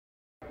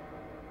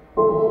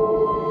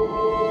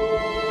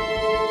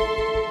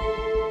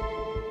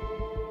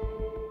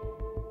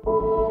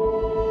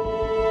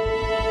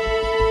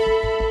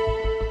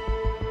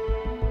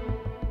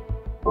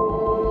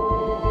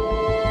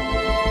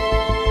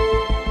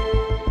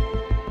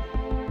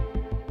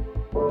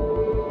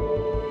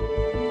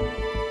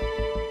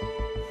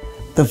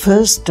The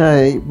first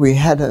day we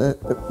had a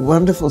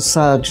wonderful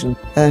sergeant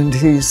and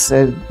he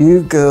said,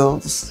 "You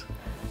girls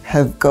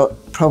have got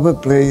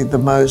probably the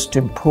most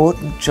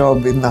important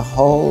job in the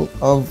whole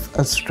of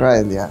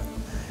Australia.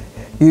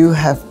 You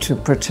have to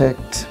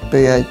protect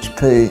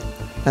BHP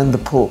and the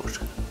port."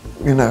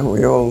 You know,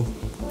 we all,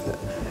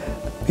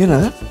 you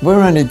know,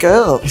 we're only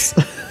girls.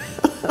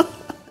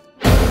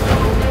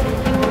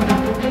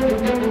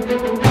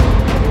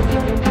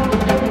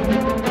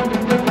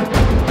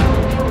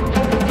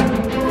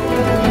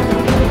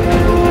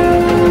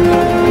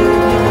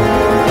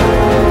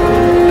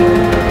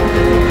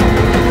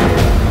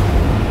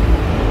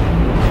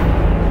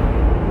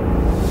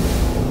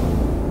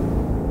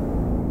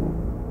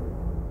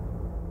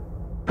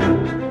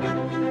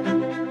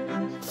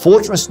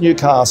 Fortress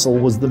Newcastle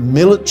was the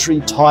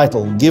military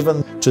title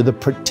given to the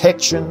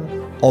protection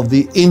of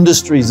the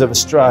industries of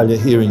Australia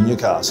here in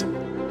Newcastle.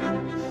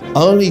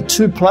 Only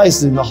 2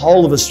 places in the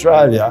whole of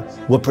Australia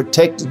were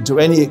protected to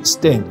any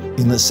extent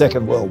in the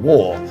Second World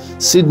War.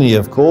 Sydney,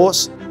 of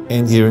course,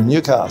 and here in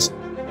Newcastle.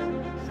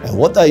 And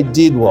what they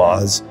did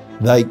was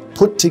they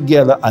put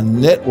together a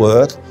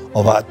network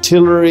of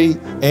artillery,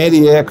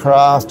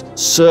 anti-aircraft,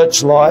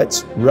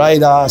 searchlights,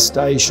 radar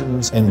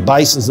stations and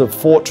bases of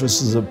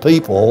fortresses of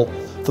people,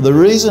 for the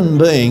reason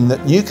being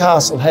that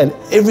Newcastle had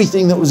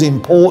everything that was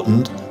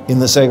important in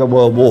the Second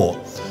World War.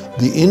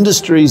 The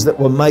industries that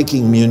were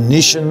making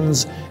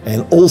munitions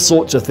and all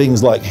sorts of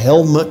things like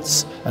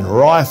helmets and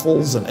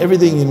rifles and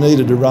everything you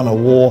needed to run a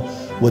war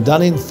were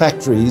done in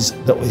factories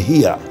that were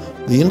here.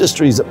 The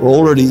industries that were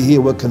already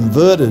here were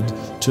converted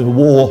to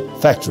war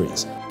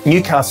factories.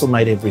 Newcastle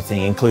made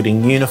everything,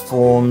 including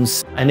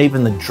uniforms, and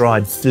even the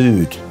dried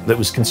food that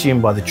was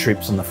consumed by the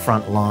troops on the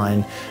front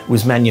line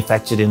was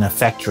manufactured in a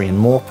factory in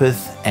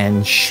Morpeth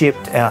and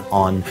shipped out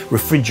on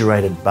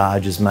refrigerated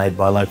barges made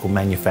by local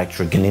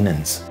manufacturer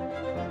Gninins.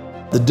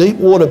 The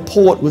deep-water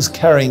port was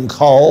carrying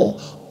coal.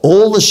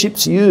 All the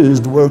ships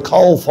used were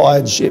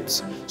coal-fired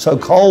ships, so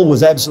coal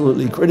was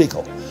absolutely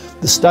critical.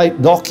 The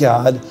state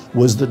dockyard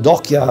was the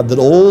dockyard that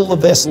all the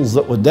vessels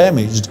that were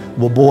damaged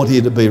were brought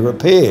here to be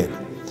repaired.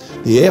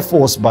 The Air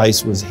Force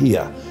base was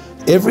here.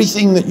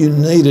 Everything that you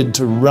needed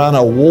to run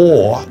a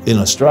war in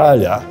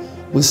Australia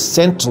was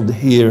centred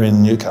here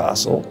in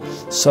Newcastle,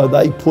 so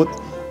they put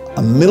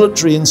a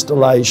military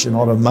installation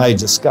on a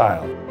major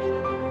scale.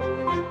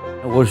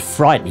 It was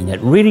frightening, it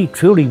really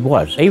truly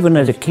was, even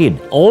as a kid.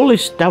 All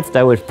this stuff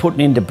they was putting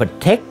in to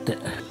protect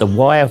the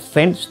wire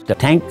fence, the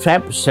tank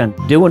traps and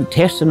doing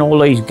tests and all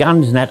these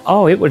guns and that,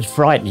 oh, it was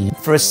frightening.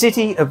 For a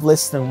city of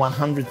less than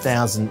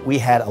 100,000, we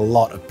had a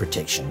lot of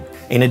protection.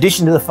 In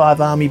addition to the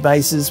 5 army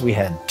bases, we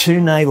had 2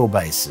 naval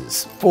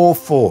bases, 4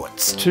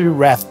 forts, 2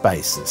 RAAF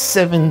bases,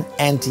 7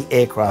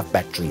 anti-aircraft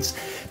batteries,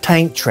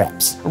 tank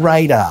traps,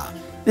 radar.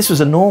 This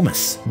was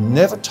enormous.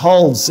 Never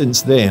told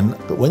since then,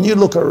 but when you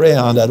look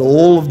around at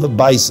all of the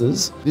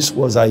bases, this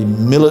was a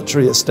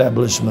military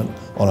establishment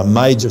on a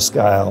major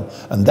scale,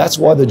 and that's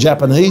why the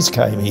Japanese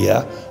came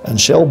here and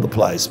shelled the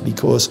place,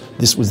 because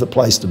this was the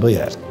place to be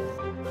at.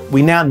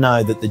 We now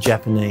know that the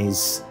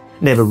Japanese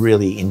never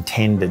really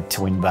intended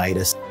to invade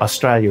us.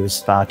 Australia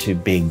is far too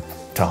big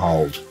to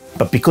hold.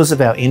 But because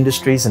of our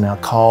industries and our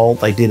coal,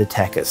 they did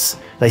attack us.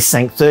 They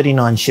sank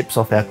 39 ships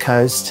off our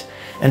coast,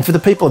 and for the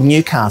people of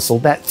Newcastle,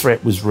 that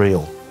threat was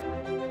real.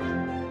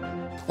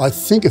 I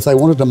think if they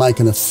wanted to make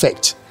an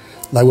effect,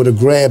 they would have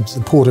grabbed the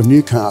port of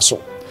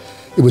Newcastle.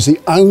 It was the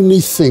only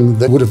thing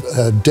that would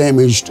have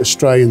damaged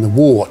Australia in the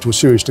war to a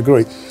serious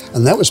degree,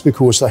 and that was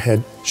because they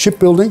had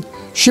shipbuilding,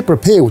 ship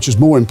repair, which is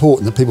more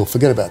important than people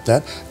forget about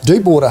that,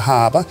 deep-water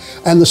harbour,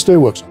 and the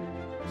steelworks.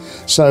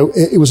 So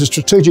it was a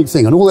strategic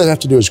thing, and all they'd have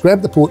to do is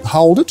grab the port and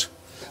hold it.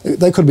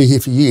 They could be here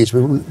for years,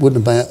 we wouldn't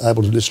have been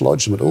able to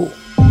dislodge them at all.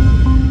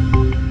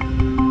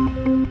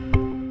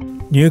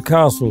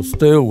 Newcastle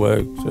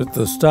Steelworks at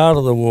the start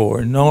of the war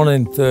in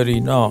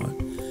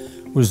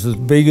 1939 was the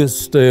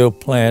biggest steel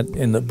plant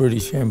in the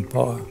British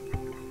Empire.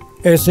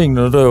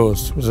 Essington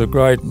Lewis was a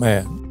great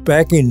man.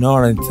 Back in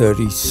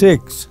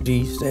 1936,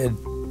 he said,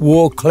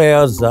 "War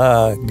clouds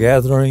are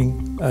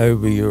gathering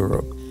over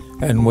Europe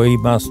and we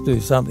must do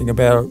something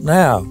about it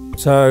now."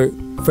 So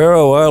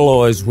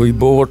ferroalloys we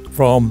bought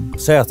from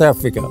South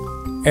Africa.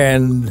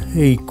 And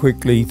he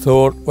quickly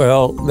thought,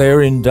 well,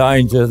 they're in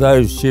danger,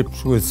 those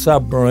ships with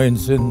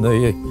submarines in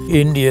the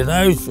Indian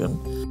Ocean.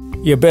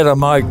 You better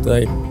make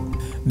them.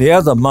 The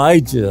other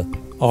major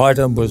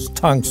item was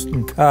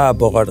tungsten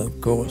carbide, of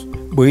course.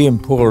 We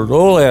imported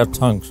all our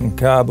tungsten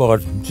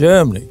carbide from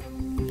Germany.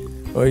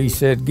 Well, he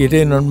said, get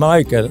in and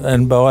make it.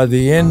 And by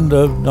the end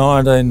of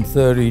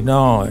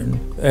 1939,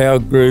 our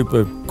group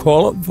of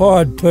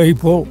qualified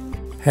people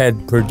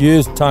had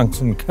produced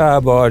tungsten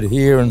carbide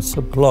here and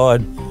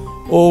supplied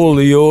all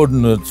the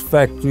ordnance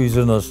factories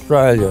in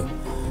Australia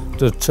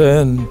to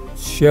turn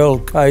shell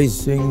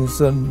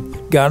casings and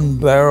gun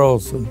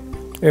barrels and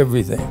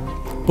everything.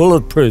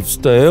 Bulletproof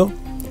steel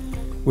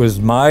was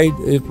made.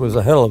 It was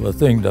a hell of a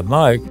thing to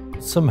make.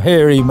 Some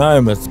hairy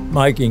moments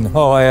making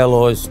high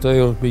alloy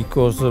steels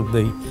because of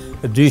the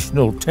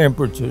additional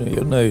temperature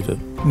you needed.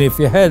 And if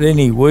you had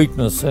any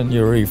weakness in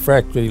your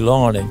refractory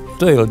lining,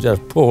 steel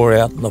just pour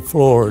out on the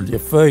floor at your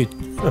feet,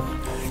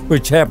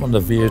 which happened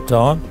a few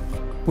times.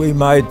 We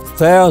made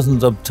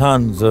thousands of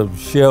tonnes of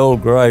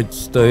shell-grade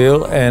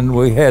steel, and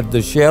we had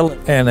the shell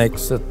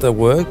annex at the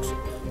works,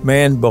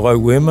 manned by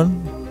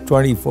women,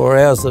 24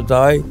 hours a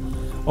day,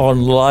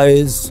 on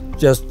lathes,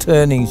 just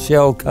turning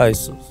shell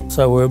cases.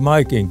 So we're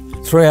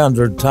making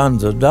 300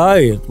 tonnes a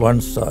day at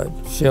one stage,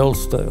 shell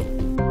steel.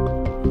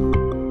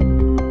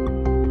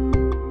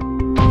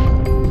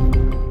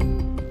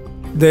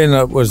 Then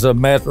it was a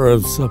matter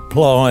of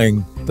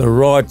supplying the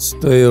right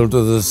steel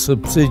to the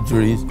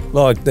subsidiaries,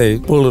 like the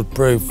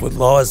bulletproof with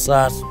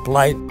Lysart's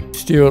plate,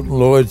 Stewart and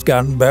Lloyd's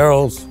gun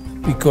barrels,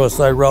 because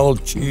they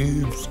rolled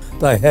tubes.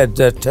 They had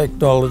that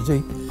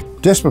technology.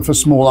 Desperate for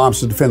small arms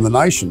to defend the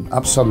nation,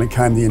 up suddenly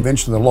came the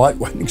invention of the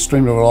lightweight and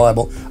extremely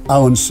reliable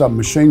Owen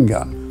submachine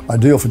gun,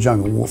 ideal for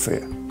jungle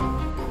warfare.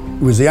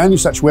 It was the only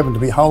such weapon to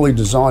be wholly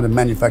designed and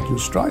manufactured in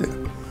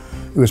Australia.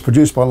 It was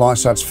produced by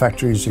Lysart's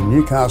factories in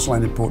Newcastle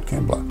and in Port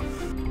Kembla.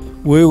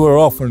 We were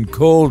often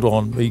called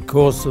on,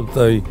 because of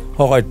the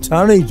high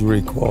tonnage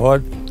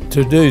required,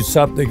 to do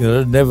something that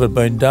had never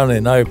been done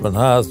in open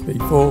hearth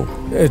before.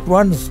 At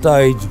one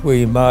stage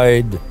we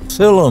made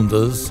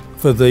cylinders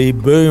for the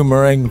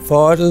boomerang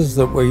fighters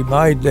that we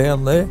made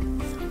down there.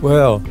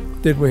 Well,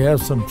 did we have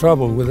some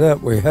trouble with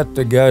that? We had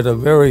to go to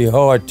very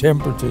high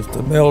temperatures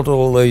to melt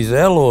all these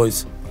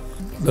alloys.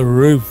 The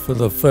roof for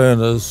the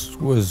furnace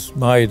was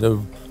made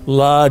of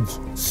large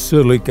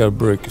silica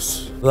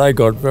bricks. They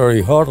got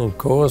very hot, of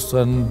course,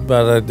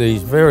 but at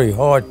these very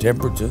high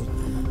temperatures,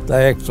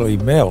 they actually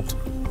melt.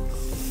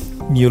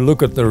 You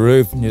look at the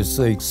roof and you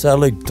see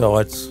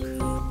stalactites,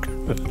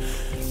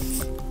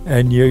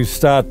 and you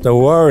start to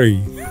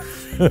worry.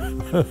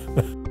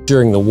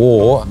 During the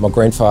war, my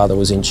grandfather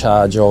was in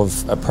charge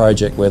of a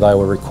project where they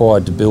were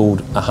required to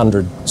build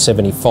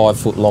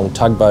 175-foot long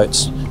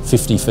tugboats,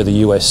 50 for the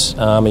US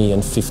Army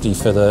and 50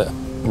 for the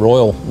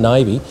Royal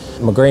Navy.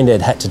 My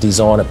granddad had to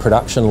design a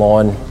production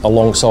line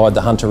alongside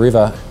the Hunter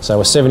River, so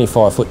a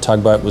 75-foot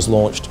tugboat was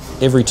launched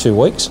every 2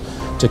 weeks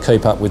to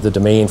keep up with the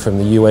demand from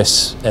the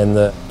US and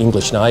the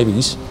English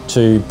navies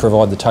to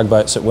provide the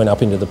tugboats that went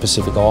up into the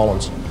Pacific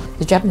Islands.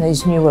 The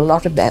Japanese knew a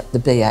lot about the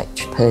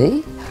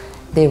BHP.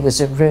 There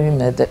was a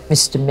rumour that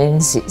Mr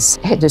Menzies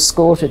had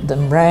escorted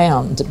them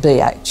round the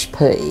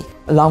BHP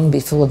long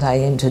before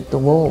they entered the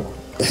war.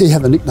 He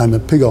had the nickname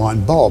of Pig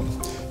Iron Bob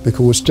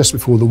because just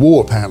before the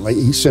war, apparently,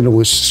 he sent all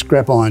his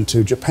scrap iron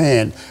to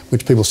Japan,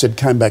 which people said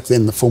came back then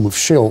in the form of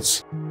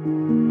shells.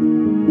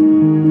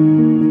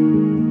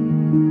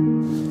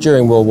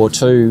 During World War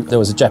II, there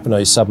was a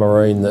Japanese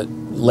submarine that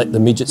let the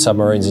midget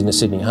submarines into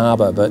Sydney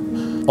Harbour, but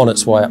on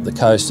its way up the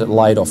coast it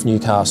laid off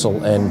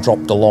Newcastle and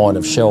dropped a line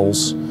of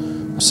shells.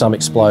 Some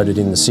exploded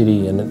in the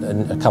city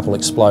and a couple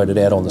exploded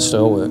out on the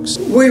steelworks.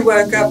 We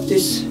woke up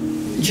this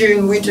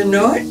June winter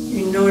night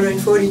in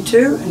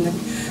 1942 and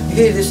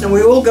hear this, and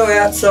we all go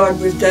outside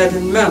with Dad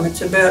and Mum.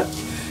 It's about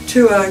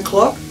 2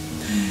 o'clock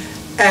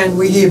and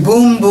we hear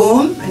boom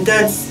boom, and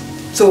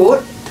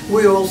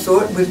we all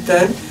thought with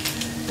Dad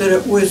that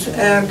it was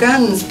our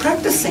guns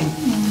practising.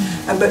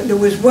 But there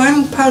was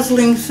one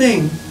puzzling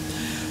thing.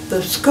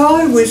 The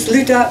sky was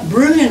lit up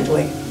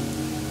brilliantly.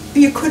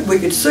 We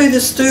could see the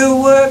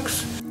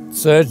steelworks.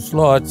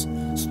 Searchlights,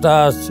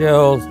 star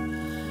shells,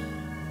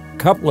 a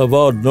couple of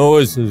odd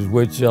noises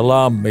which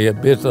alarmed me a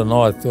bit, and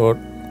I thought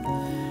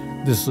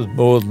this is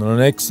more than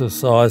an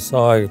exercise.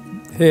 I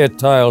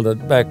hair-tailed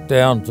it back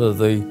down to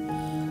the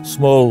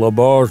small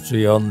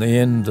laboratory on the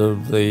end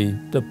of the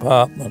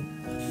department.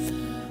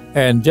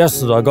 And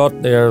just as I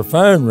got there, a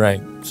phone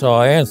rang, so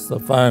I answered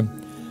the phone.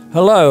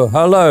 Hello,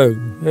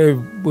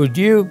 would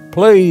you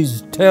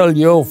please tell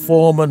your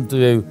foreman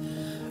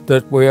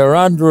that we are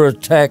under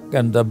attack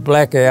and to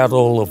black out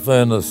all the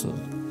furnaces?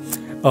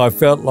 I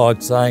felt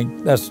like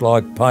saying, that's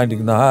like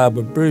painting the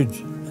Harbour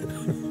Bridge.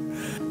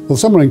 Well, the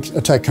submarine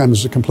attack came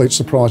as a complete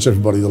surprise to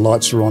everybody. The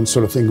lights were on,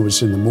 sort of thing. It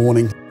was in the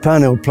morning.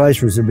 Parnell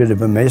Place was a bit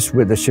of a mess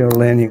with the shell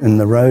landing in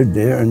the road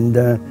there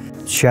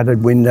and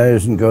shattered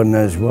windows and God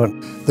knows what.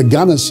 The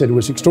gunners said it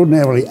was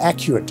extraordinarily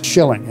accurate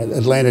shelling.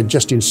 It landed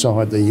just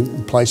inside the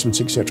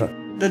emplacements, etc.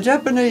 The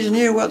Japanese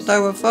knew what they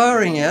were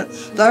firing at.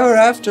 They were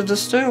after the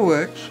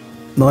steelworks.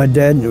 My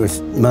dad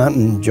was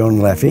Martin John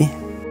Laffey.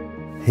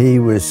 He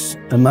was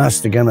a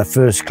master gunner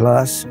first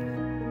class.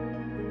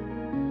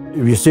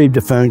 He received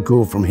a phone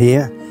call from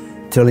here,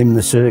 tell him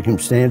the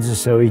circumstances,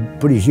 so he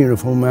put his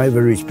uniform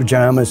over his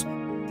pyjamas.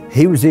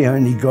 He was the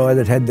only guy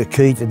that had the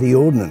key to the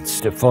ordnance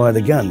to fire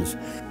the guns.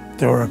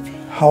 There were a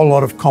whole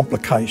lot of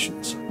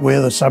complications.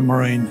 Where the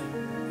submarine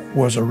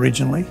was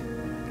originally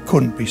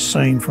couldn't be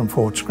seen from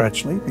Fort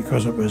Scratchley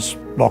because it was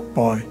blocked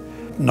by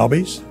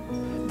nobbies.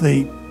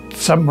 The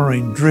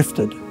submarine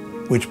drifted,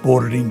 which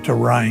brought it into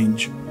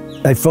range.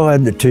 They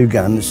fired the two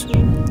guns.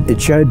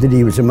 It showed that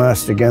he was a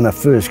master gunner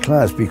first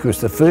class because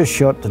the first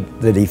shot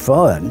that he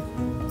fired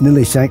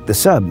nearly sank the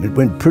sub. It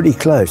went pretty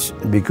close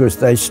because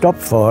they stopped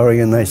firing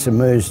and they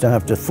submerged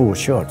after 4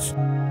 shots.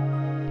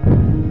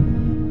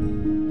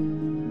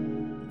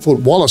 Fort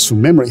Wallace,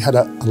 from memory, had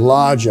a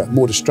larger,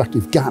 more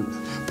destructive gun,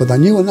 but they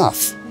knew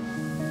enough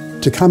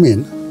to come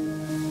in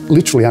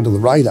literally under the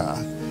radar.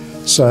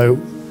 So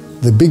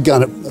the big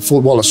gun at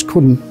Fort Wallace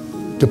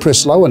couldn't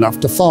depress low enough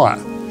to fire.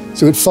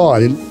 So it'd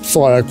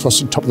fire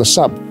across the top of the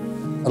sub.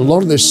 A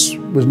lot of this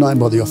was known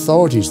by the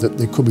authorities that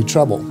there could be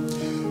trouble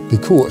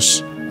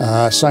because,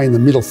 say in the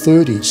middle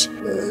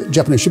 30s,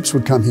 Japanese ships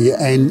would come here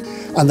and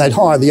they'd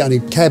hire the only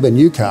cab in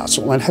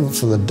Newcastle and they'd have it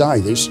for the day,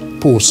 these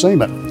poor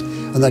seamen.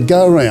 And they'd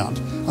go around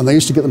and they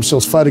used to get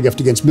themselves photographed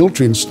against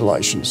military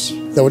installations.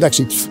 They would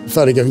actually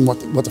photographing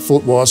what the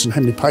fort was and how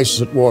many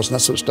paces it was and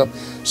that sort of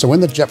stuff. So when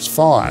the Japs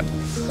fired,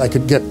 they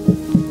could get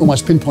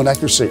almost pinpoint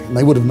accuracy and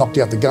they would have knocked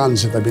out the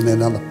guns if they'd been there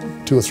another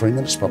 2 or 3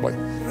 minutes probably.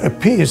 It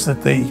appears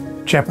that the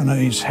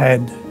Japanese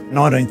had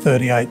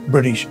 1938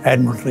 British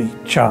Admiralty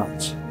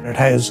charts. It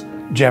has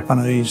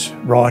Japanese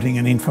writing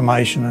and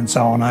information and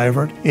so on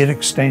over it. It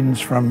extends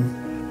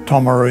from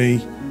Tomaree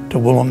to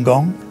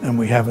Wollongong, and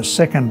we have a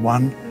second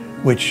one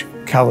which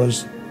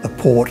covers the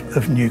port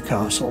of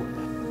Newcastle.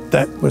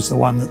 That was the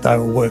one that they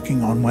were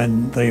working on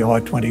when the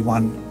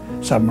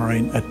I-21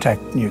 submarine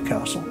attacked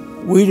Newcastle.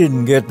 We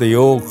didn't get the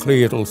all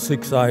clear till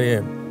 6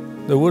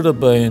 a.m. There would have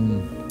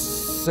been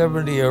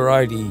 70 or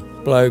 80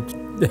 blokes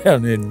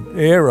down in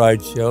air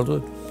raid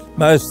shelter,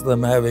 most of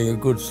them having a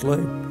good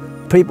sleep.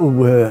 People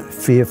were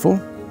fearful,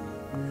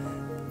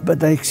 but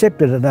they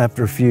accepted it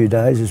after a few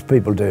days, as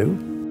people do.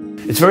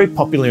 It's very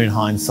popular in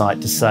hindsight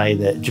to say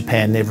that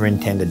Japan never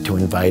intended to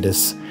invade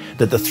us,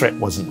 that the threat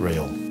wasn't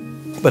real.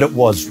 But it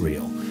was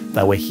real.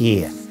 They were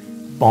here,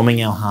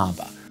 bombing our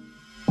harbour.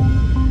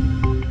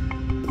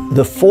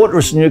 The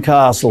Fortress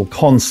Newcastle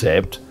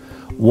concept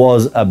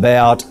was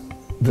about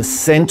the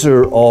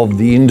centre of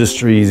the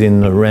industries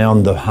in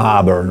around the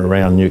harbour and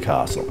around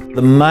Newcastle.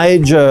 The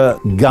major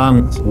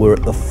guns were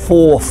at the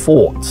 4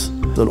 forts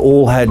that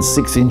all had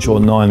 6-inch or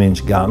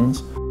 9-inch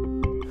guns.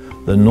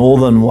 The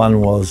northern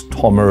one was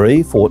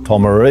Tomaree, Fort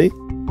Tomaree,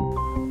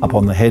 up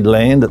on the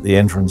headland at the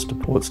entrance to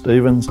Port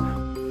Stephens,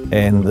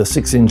 and the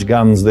 6-inch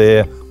guns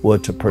there were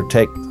to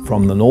protect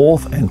from the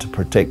north and to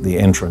protect the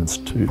entrance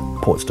to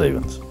Port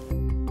Stephens.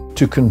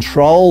 To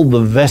control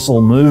the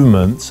vessel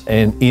movements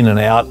and in and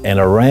out and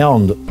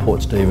around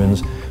Port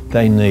Stephens,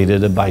 they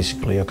needed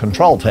basically a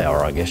control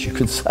tower, I guess you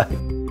could say.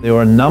 There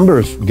were a number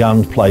of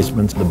gun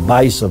placements at the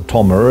base of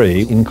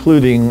Tomaree,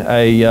 including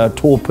a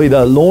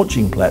torpedo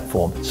launching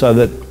platform, so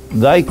that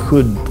they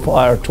could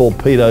fire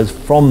torpedoes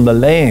from the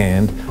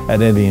land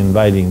at any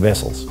invading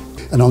vessels.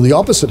 And on the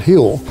opposite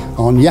hill,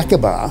 on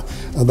Yakabar,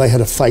 they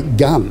had a fake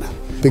gun,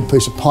 big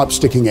piece of pipe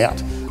sticking out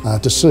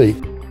to sea.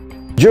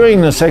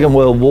 During the Second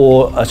World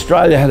War,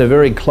 Australia had a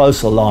very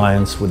close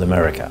alliance with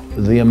America.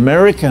 The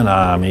American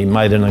Army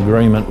made an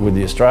agreement with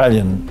the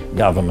Australian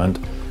government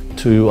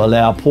to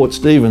allow Port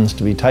Stephens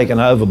to be taken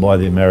over by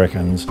the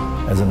Americans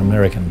as an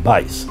American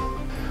base.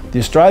 The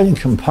Australian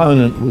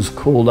component was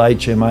called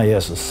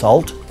HMAS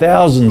Assault.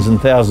 Thousands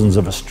and thousands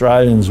of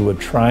Australians were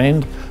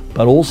trained,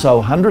 but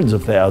also hundreds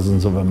of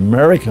thousands of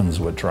Americans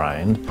were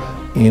trained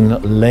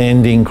in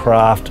landing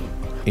craft,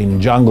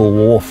 in jungle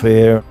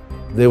warfare.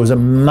 There was a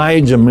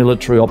major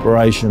military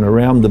operation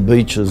around the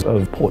beaches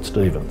of Port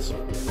Stephens.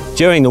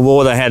 During the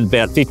war they had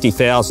about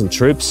 50,000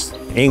 troops,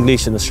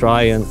 English and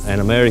Australian and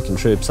American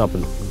troops up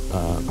at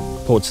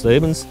Port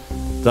Stephens.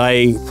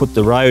 They put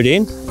the road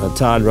in, a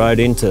tarred road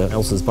into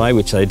Nelson's Bay,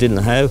 which they didn't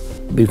have.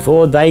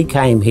 Before they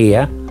came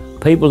here,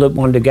 people that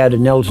wanted to go to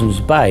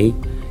Nelson's Bay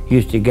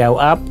used to go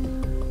up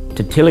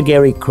to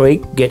Tillagary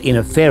Creek, get in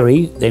a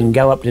ferry, then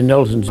go up to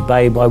Nelson's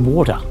Bay by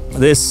water.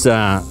 This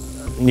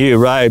new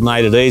road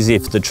made it easy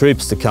for the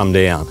troops to come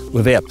down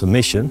without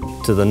permission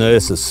to the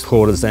nurses'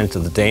 quarters and to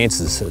the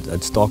dancers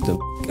at Stockton.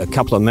 A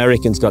couple of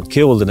Americans got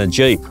killed in a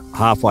jeep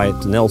halfway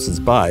to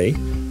Nelson's Bay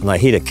and they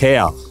hit a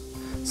cow.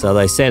 So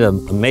they sent a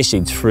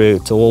message through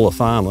to all the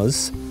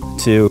farmers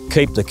to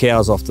keep the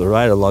cows off the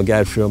road or they'll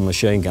go through and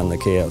machine gun the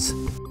cows.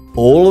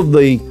 All of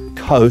the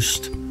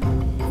coast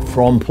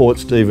from Port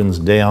Stephens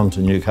down to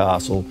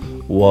Newcastle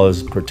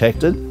was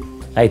protected.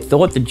 They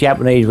thought the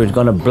Japanese was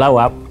going to blow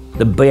up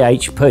the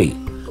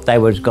BHP. They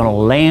was going to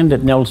land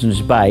at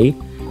Nelson's Bay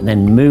and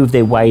then move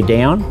their way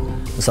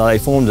down. So they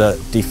formed a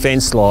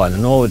defence line,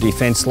 and all the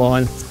defence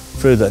line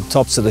through the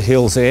tops of the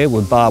hills there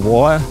with barbed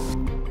wire.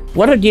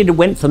 What it did, it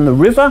went from the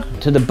river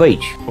to the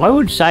beach. I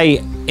would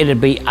say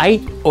it'd be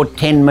 8 or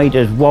 10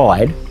 metres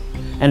wide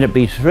and it'd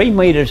be 3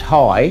 metres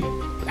high.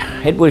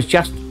 It was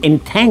just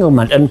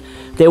entanglement, and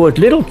there was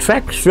little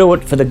tracks through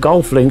it for the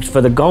golf links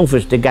for the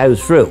golfers to go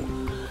through.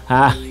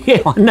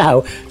 Yeah, I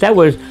know. There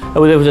was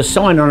a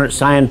sign on it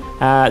saying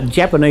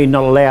Japanese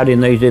not allowed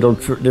in these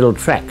little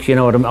tracks. You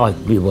know what I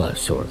mean? It was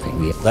sort of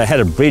thing. Yeah. They had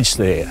a bridge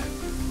there,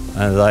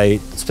 and they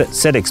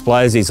set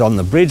explosives on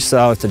the bridge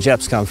so if the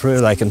Japs come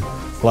through, they can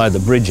blow the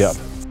bridge up.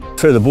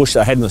 Through the bush,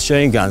 they had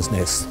machine guns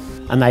nests.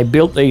 And they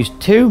built these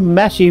 2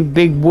 massive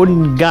big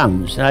wooden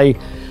guns.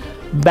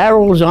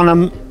 Barrels on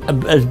them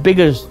as big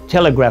as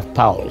telegraph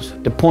poles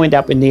to point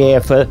up in the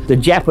air for the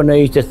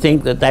Japanese to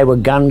think that they were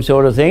guns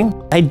sort of thing.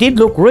 They did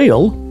look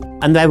real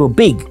and they were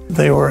big.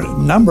 There were a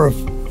number of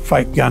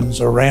fake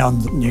guns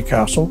around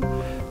Newcastle.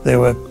 There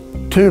were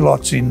 2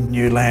 lots in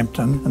New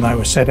Lambton, and they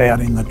were set out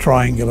in the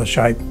triangular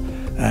shape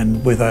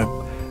and with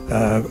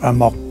a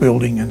mock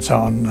building and so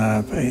on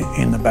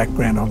in the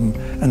background of them,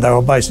 and they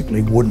were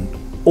basically wooden.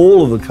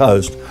 All of the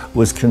coast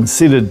was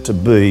considered to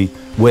be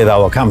where they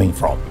were coming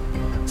from.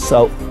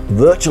 So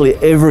virtually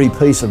every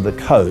piece of the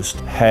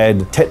coast had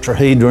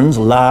tetrahedrons,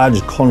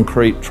 large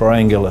concrete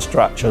triangular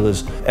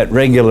structures at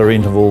regular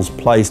intervals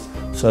placed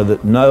so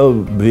that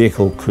no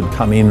vehicle could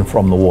come in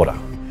from the water.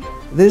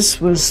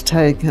 This was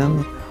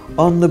taken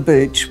on the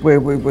beach where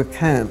we were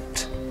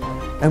camped,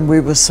 and we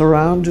were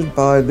surrounded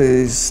by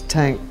these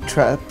tank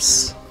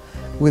traps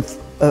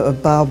with a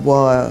barbed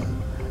wire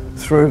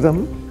through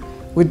them.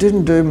 We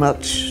didn't do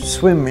much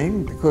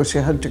swimming because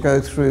you had to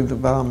go through the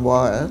barbed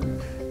wire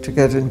to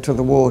get into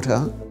the water.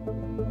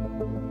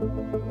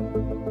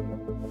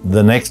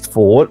 The next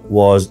fort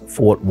was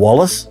Fort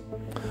Wallace.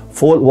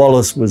 Fort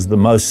Wallace was the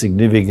most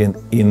significant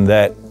in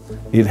that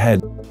it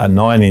had a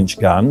 9-inch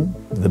gun,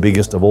 the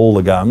biggest of all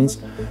the guns,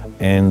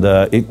 and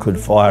it could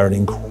fire an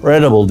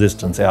incredible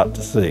distance out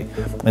to sea.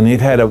 And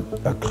it had a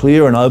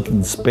clear and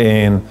open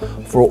span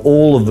for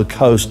all of the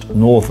coast,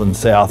 north and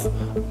south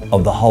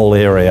of the whole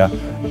area,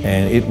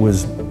 and it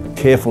was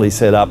carefully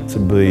set up to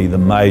be the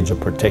major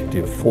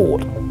protective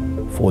fort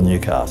for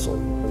Newcastle.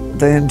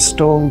 They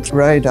installed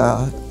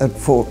radar at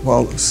Fort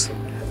Wallace,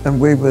 and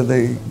we were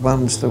the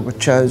ones that were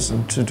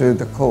chosen to do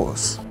the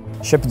course.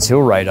 Shepherd's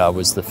Hill radar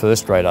was the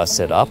first radar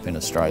set up in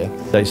Australia.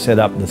 They set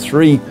up the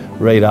 3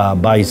 radar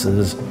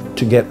bases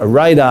to get a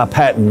radar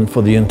pattern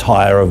for the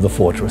entire of the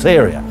fortress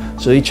area.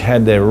 So each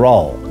had their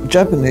role.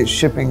 Japanese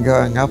shipping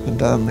going up and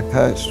down the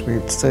coast,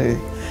 we'd see.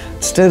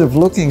 Instead of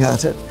looking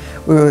at it,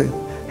 we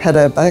had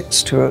our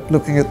backs to it,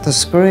 looking at the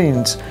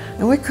screens,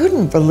 and we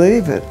couldn't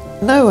believe it.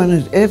 No one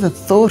had ever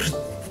thought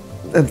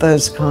of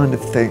those kind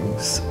of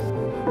things.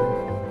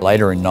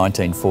 Later in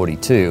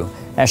 1942,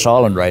 Ash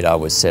Island radar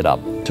was set up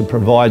to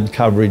provide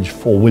coverage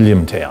for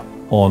Williamtown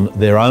on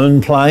their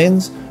own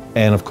planes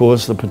and of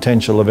course the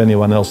potential of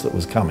anyone else that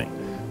was coming.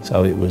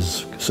 So it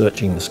was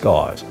searching the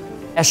skies.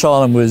 Ash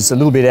Island was a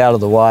little bit out of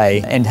the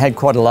way and had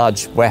quite a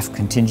large RAAF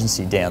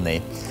contingency down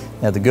there.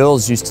 Now the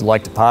girls used to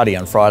like to party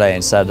on Friday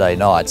and Saturday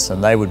nights,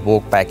 and they would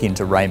walk back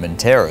into Raymond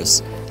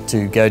Terrace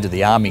to go to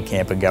the army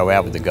camp and go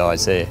out with the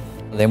guys there.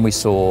 Then we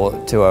saw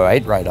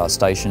 208 radar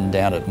station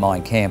down at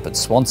Mine Camp at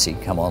Swansea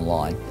come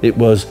online. It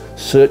was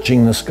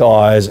searching the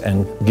skies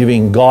and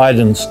giving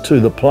guidance to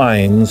the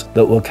planes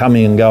that were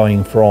coming and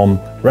going from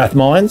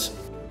Rathmines.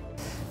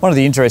 One of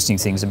the interesting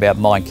things about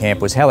Mine Camp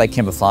was how they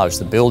camouflaged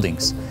the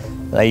buildings.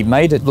 They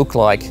made it look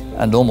like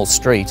a normal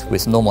street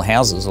with normal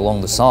houses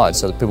along the side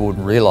so that people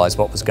wouldn't realise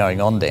what was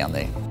going on down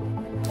there.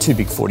 2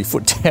 big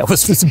 40-foot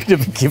towers was a bit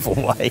of a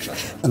giveaway.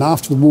 And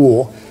after the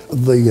war,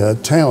 the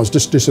towers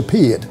just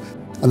disappeared.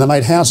 And they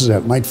made houses out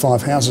of it, made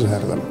 5 houses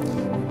out of them.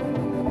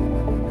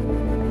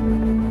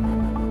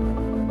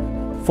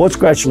 Fort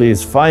Scratchley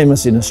is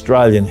famous in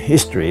Australian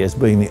history as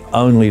being the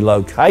only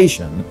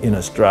location in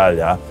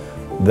Australia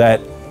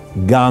that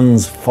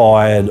guns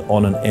fired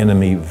on an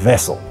enemy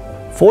vessel.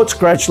 Fort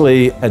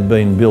Scratchley had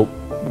been built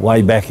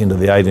way back into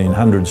the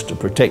 1800s to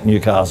protect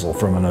Newcastle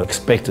from an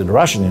expected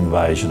Russian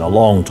invasion a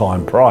long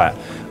time prior.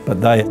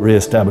 But they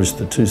re-established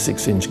the 2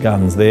 6-inch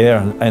guns there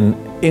and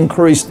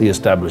increased the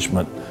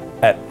establishment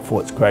at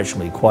Fort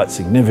Scratchley quite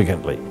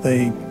significantly.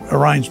 The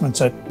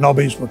arrangements at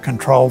Nobbies were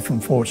controlled from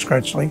Fort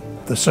Scratchley.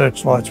 The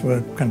searchlights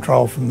were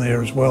controlled from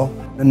there as well.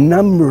 A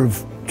number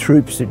of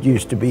troops that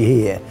used to be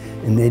here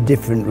in their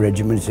different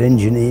regiments,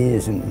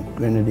 engineers and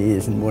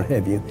grenadiers and what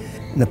have you,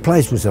 and the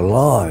place was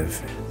alive.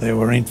 There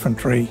were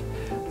infantry,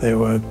 there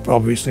were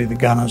obviously the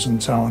gunners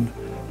and so on,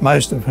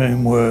 most of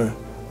whom were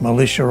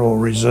militia or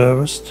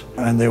reservists,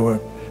 and there were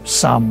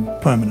some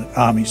permanent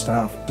army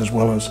staff as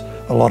well as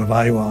a lot of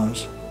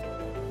AWARs.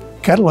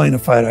 Catalina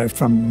photo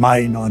from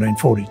May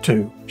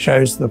 1942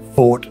 shows the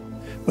fort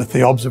with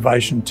the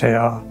observation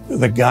tower,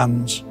 the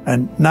guns,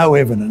 and no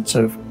evidence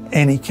of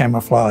any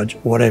camouflage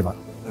whatever.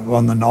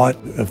 On the night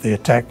of the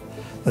attack,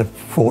 the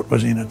fort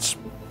was in its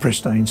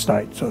pristine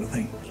state, sort of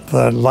thing.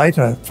 The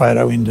later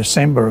photo in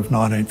December of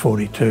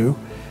 1942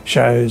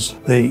 shows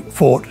the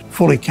fort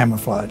fully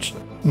camouflaged.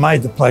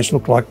 Made the place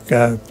look like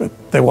there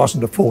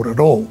wasn't a fort at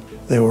all.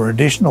 There were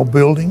additional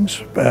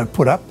buildings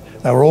put up.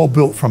 They were all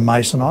built from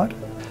masonite.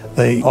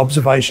 The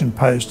observation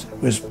post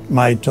was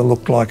made to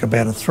look like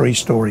about a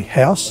 3-storey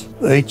house.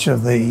 Each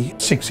of the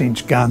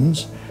 6-inch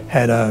guns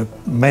had a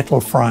metal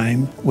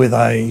frame with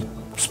a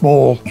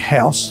small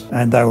house,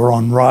 and they were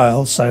on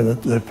rails so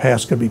that the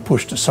house could be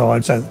pushed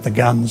aside so that the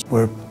guns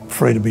were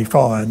free to be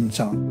fired and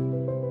so on.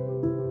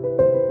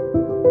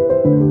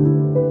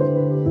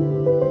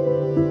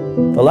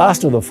 The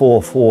last of the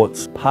 4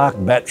 forts, Park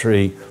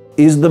Battery,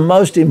 is the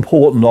most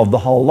important of the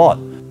whole lot.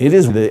 It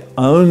is the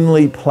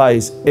only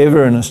place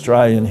ever in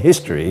Australian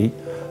history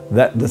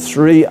that the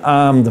 3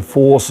 armed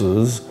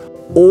forces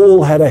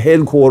all had a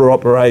headquarter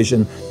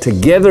operation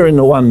together in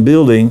the one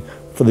building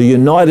for the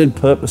united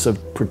purpose of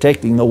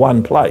protecting the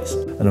one place.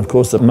 And of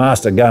course the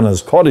Master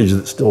Gunner's Cottage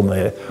that's still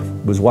there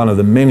was one of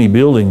the many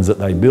buildings that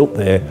they built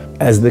there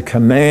as the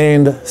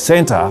command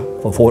centre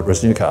for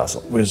Fortress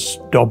Newcastle. It was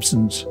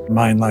Dobson's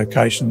main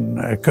location.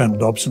 Colonel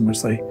Dobson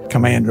was the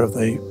commander of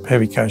the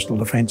heavy coastal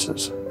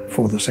defences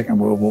for the Second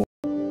World War.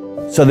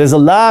 So there's a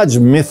large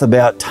myth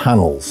about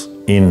tunnels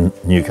in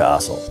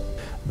Newcastle,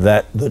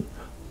 that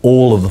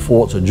all of the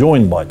forts are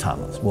joined by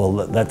tunnels. Well,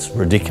 that's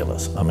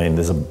ridiculous. I mean,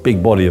 there's a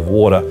big body of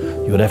water.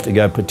 You would have to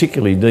go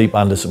particularly deep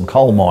under some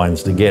coal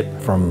mines to get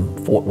from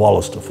Fort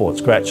Wallace to Fort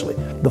Scratchley.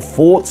 The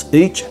forts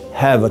each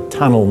have a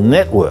tunnel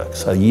network,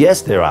 so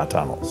yes, there are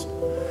tunnels.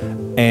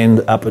 And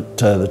up at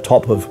the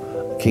top of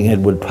King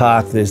Edward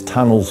Park, there's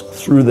tunnels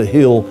through the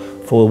hill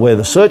for where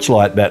the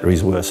searchlight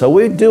batteries were. So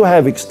we do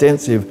have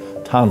extensive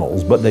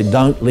tunnels, but they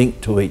don't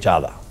link to each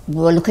other. We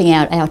were looking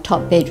out our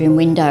top bedroom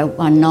window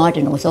one night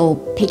and it was all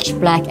pitch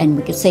black and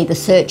we could see the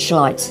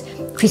searchlights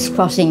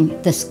crisscrossing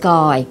the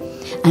sky,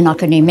 and I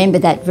can remember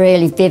that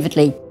really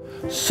vividly.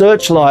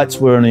 Searchlights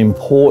were an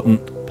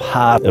important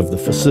part of the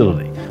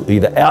facility,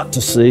 either out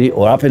to sea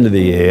or up into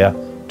the air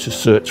to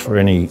search for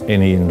any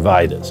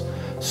invaders.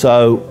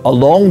 So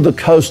along the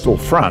coastal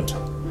front,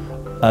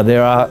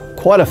 there are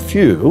quite a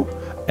few,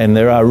 and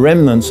there are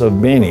remnants of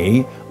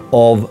many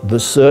of the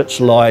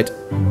searchlight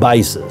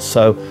bases.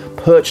 So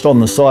perched on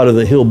the side of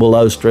the hill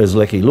below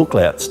Strzelecki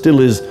Lookout still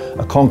is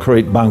a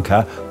concrete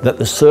bunker that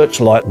the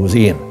searchlight was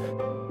in.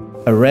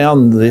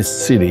 Around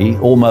this city,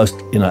 almost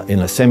in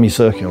a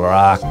semicircular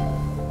arc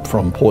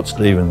from Port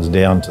Stephens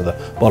down to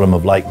the bottom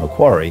of Lake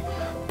Macquarie,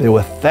 there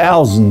were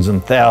thousands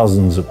and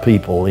thousands of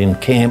people in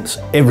camps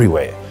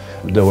everywhere.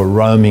 There were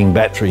roaming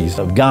batteries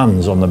of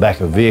guns on the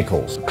back of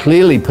vehicles.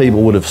 Clearly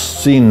people would have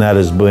seen that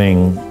as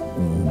being,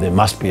 there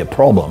must be a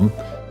problem.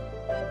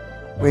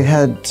 We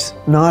had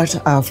night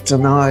after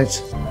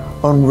night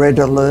on red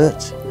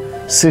alert,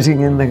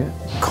 sitting in the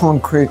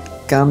concrete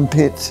gun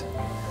pit,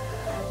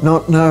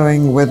 not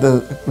knowing whether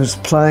it was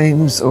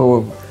planes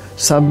or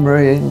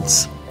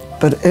submarines,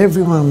 but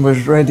everyone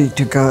was ready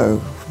to go,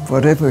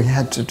 whatever we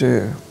had to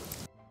do.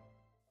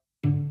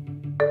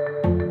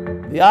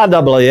 The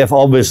RAAF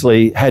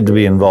obviously had to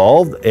be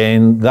involved,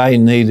 and they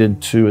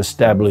needed to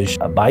establish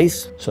a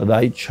base, so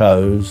they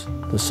chose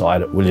the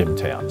site at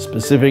Williamtown,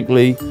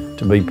 specifically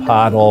to be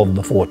part of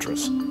the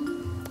fortress.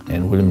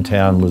 And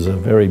Williamtown was a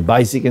very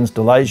basic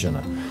installation,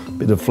 a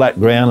bit of flat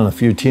ground and a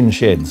few tin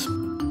sheds.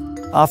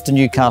 After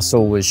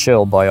Newcastle was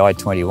shelled by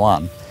I-21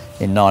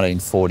 in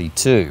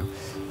 1942,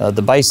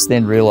 the base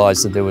then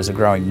realised that there was a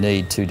growing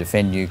need to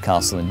defend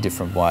Newcastle in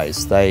different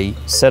ways. They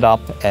set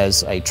up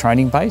as a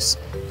training base,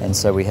 and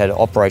so we had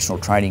operational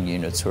training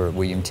units who were at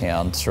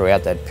Williamtown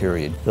throughout that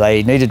period.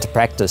 They needed to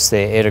practice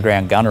their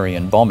air-to-ground gunnery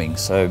and bombing,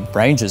 so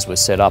ranges were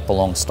set up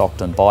along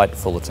Stockton Bight,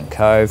 Fullerton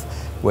Cove,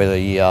 where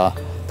the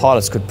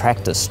pilots could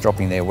practice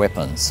dropping their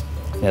weapons.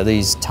 Now,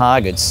 these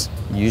targets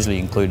usually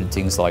included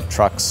things like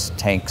trucks,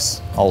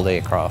 tanks, old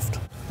aircraft.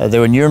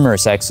 There were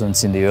numerous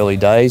accidents in the early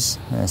days,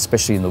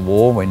 especially in the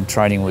war, when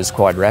training was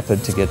quite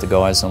rapid to get the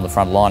guys on the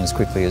front line as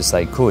quickly as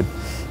they could.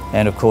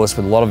 And of course,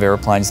 with a lot of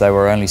aeroplanes, they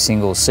were only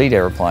single-seat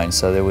aeroplanes,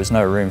 so there was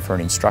no room for an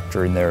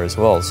instructor in there as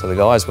well. So the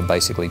guys were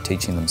basically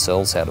teaching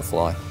themselves how to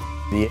fly.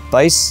 The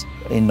base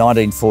in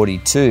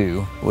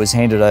 1942 was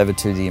handed over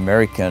to the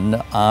American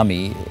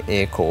Army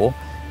Air Corps,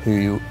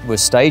 who were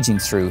staging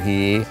through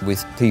here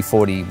with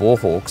P-40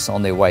 Warhawks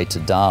on their way to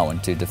Darwin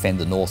to defend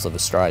the north of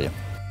Australia.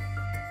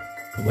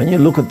 When you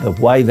look at the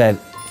way that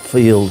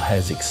field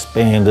has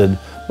expanded,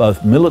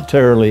 both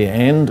militarily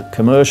and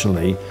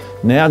commercially,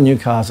 now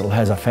Newcastle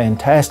has a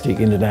fantastic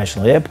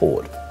international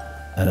airport,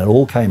 and it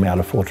all came out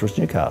of Fortress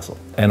Newcastle.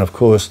 And of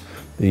course,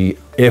 the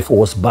Air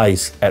Force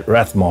base at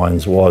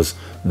Rathmines was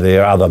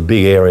their other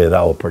big area they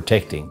were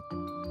protecting.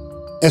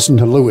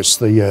 Essendon Lewis,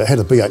 the head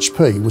of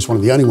BHP, was one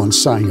of the only ones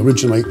saying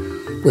originally,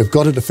 we've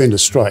got to defend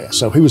Australia.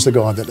 So he was the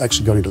guy that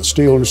actually got into the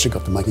steel industry,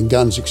 got to making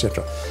guns,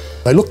 etc.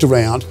 They looked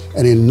around,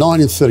 and in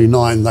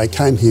 1939 they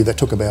came here. They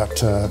took about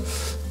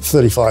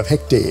 35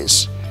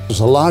 hectares. It was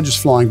the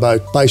largest flying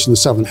boat base in the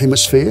Southern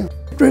Hemisphere.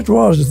 It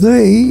was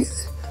the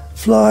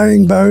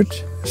flying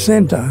boat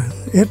centre.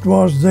 It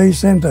was the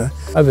centre.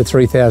 Over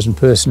 3,000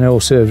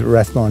 personnel served at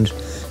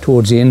Rathmines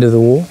towards the end of the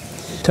war.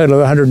 A total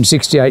of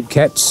 168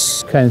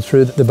 cats came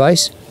through the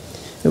base.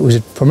 It was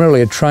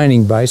primarily a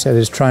training base, that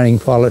is training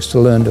pilots to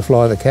learn to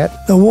fly the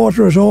cat. The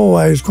water is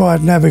always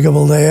quite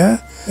navigable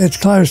there. It's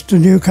close to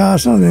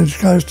Newcastle and it's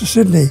close to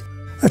Sydney.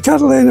 A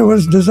Catalina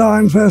was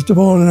designed first of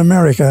all in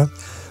America.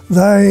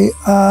 They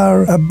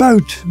are a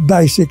boat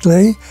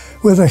basically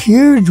with a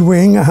huge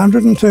wing,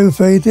 102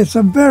 feet. It's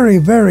a very,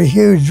 very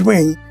huge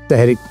wing. They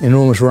had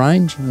enormous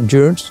range,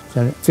 endurance,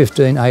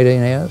 15,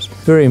 18 hours.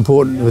 Very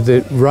important with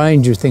the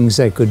range of things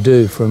they could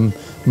do, from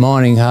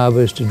mining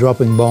harbours to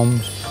dropping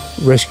bombs,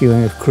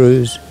 rescuing of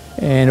crews,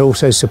 and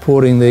also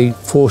supporting the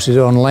forces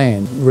on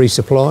land,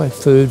 resupply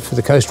food for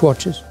the coast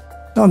watchers.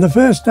 On the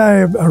first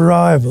day of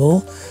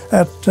arrival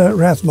at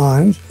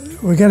Rathmines,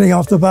 we're getting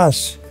off the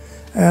bus,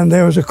 and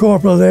there was a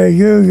corporal there,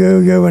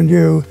 you and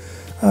you,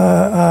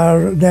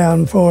 are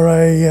down for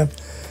a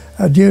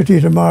duty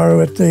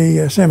tomorrow at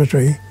the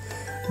cemetery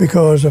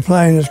because a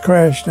plane has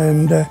crashed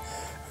and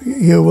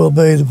you will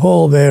be the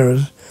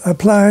pallbearers. A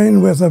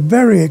plane with a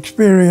very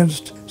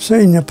experienced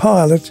senior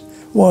pilot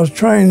was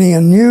training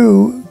a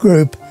new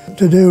group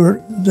to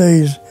do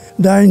these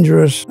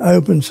dangerous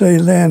open sea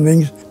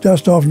landings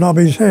just off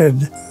Nobby's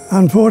Head.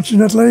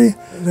 Unfortunately,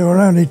 there were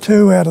only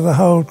 2 out of the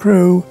whole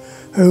crew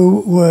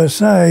who were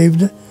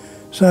saved,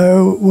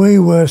 so we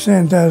were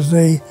sent as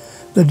the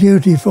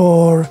duty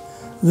for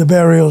the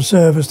burial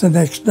service the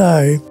next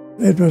day.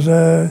 It was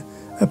a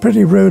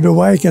pretty rude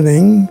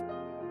awakening.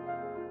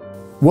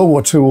 World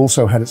War II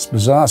also had its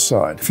bizarre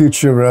side.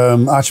 Future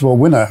Archibald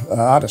winner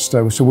artist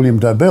Sir William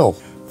Dobell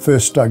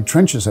first dug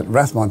trenches at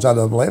Rathmines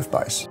RAAF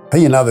base.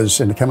 He and others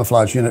in the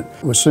camouflage unit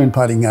were soon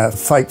painting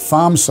fake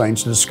farm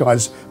scenes to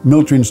disguise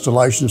military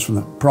installations from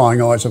the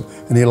prying eyes of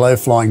any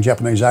low-flying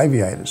Japanese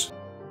aviators.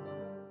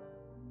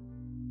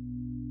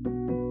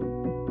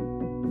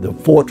 The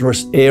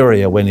fortress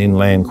area went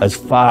inland as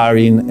far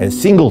in as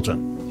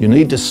Singleton. You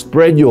need to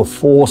spread your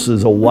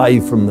forces away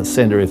from the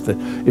centre. If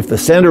the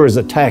centre is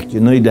attacked, you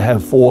need to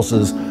have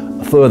forces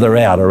further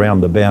out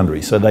around the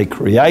boundary. So they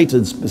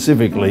created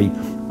specifically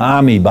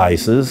army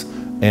bases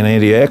and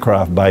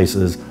anti-aircraft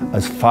bases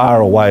as far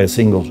away as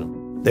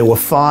Singleton. There were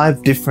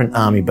 5 different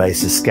army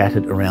bases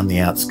scattered around the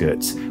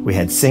outskirts. We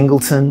had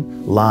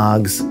Singleton,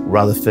 Largs,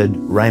 Rutherford,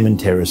 Raymond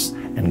Terrace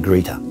and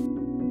Greta.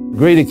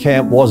 Greta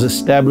Camp was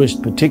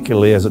established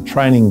particularly as a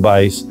training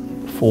base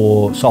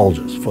for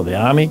soldiers, for the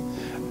army,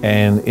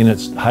 and in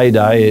its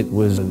heyday it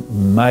was a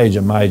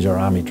major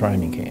army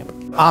training camp.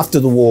 After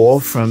the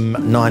war, from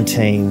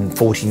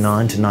 1949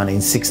 to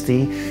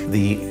 1960,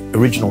 the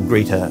original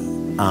Greta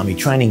Army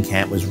training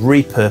camp was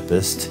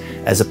repurposed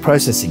as a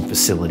processing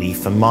facility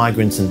for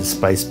migrants and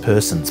displaced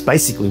persons,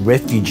 basically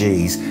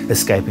refugees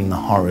escaping the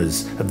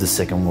horrors of the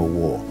Second World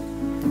War.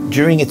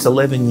 During its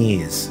 11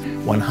 years,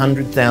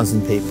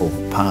 100,000 people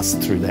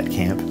passed through that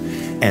camp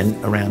and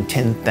around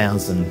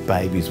 10,000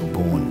 babies were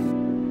born.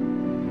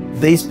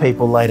 These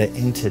people later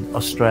entered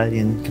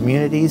Australian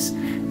communities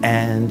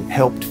and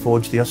helped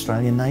forge the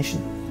Australian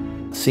nation.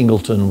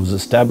 Singleton was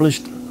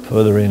established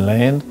further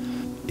inland.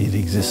 It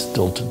exists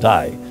still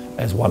today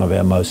as one of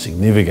our most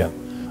significant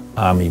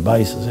army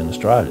bases in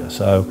Australia.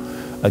 So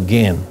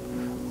again,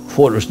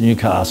 Fortress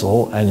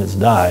Newcastle and its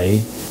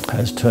day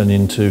has turned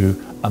into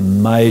a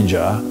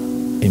major,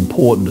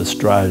 important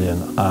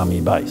Australian army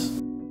base.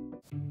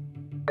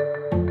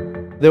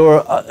 There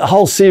were a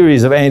whole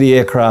series of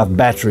anti-aircraft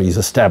batteries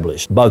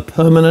established, both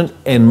permanent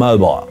and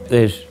mobile.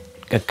 There's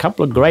a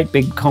couple of great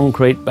big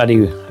concrete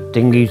buddy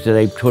dinghies that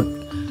they put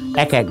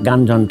ack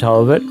guns on top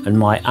of it, and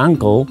my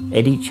uncle,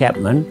 Eddie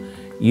Chapman,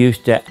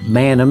 used to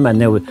man them,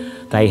 and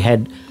they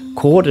had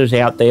quarters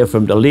out there for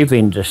them to live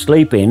in, to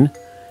sleep in,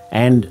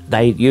 and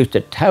they used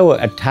to tow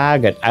a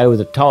target over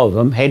the top of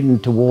them, heading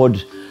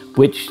towards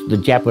which the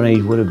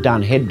Japanese would have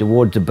done, head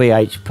towards the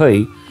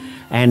BHP,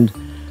 and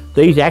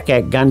these ack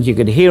guns, you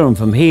could hear them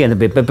from here, and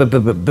they'd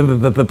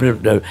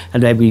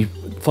be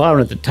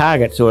firing at the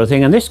target sort of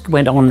thing, and this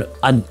went on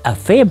a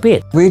fair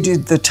bit. We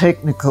did the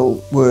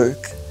technical work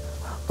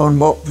on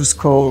what was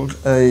called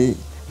a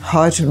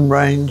height and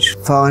range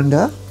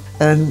finder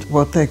and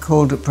what they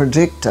called a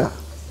predictor.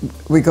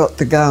 We got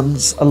the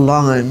guns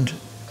aligned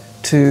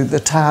to the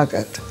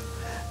target,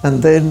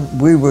 and then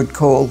we would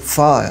call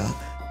fire.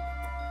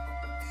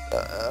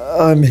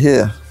 I'm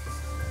here.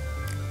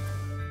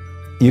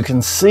 You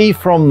can see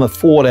from the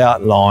fort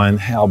outline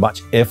how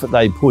much effort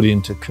they put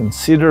into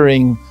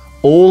considering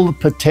all the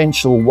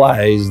potential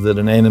ways that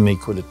an enemy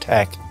could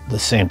attack the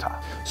centre.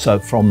 So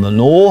from the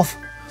north,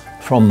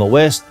 from the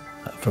west,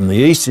 from the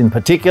east in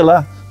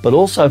particular, but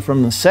also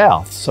from the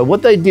south. So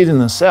what they did in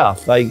the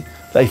south, they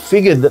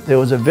figured that there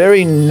was a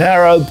very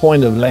narrow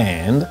point of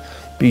land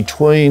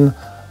between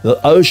the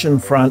ocean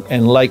front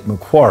and Lake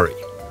Macquarie.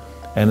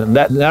 And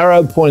that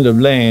narrow point of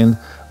land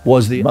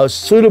was the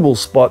most suitable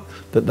spot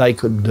that they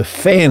could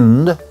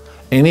defend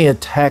any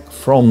attack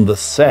from the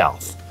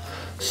south.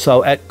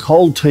 So at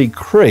Coldtee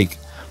Creek,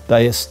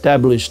 they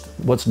established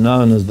what's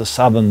known as the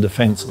Southern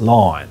Defence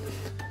Line,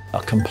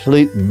 a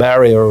complete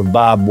barrier of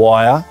barbed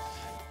wire.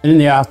 In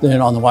the afternoon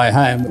on the way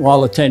home,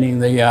 while attending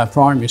the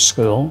primary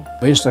school,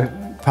 we used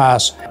to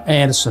pass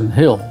Anderson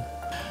Hill,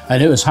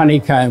 and it was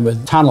honeycombed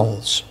with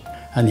tunnels,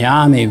 and the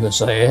army was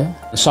there.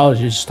 The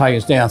soldiers used to take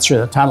us down through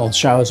the tunnels,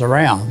 show us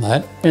around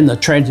that. In the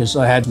trenches,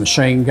 they had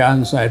machine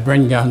guns, they had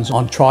Bren guns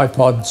on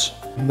tripods.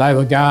 They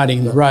were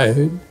guarding the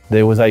road.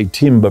 There was a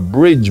timber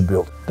bridge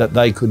built that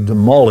they could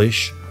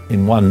demolish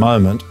in one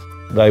moment.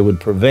 They would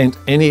prevent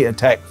any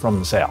attack from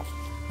the south.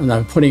 And they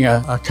were putting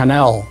a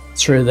canal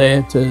through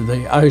there to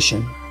the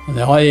ocean. And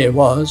the idea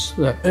was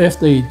that if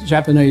the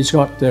Japanese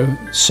got to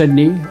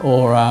Sydney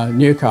or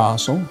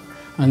Newcastle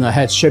and they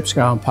had ships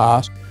going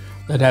past,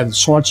 they'd have the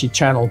Swansea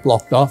Channel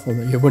blocked off,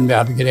 and you wouldn't be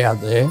able to get out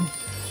there,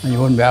 and you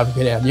wouldn't be able to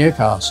get out of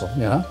Newcastle,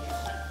 you know.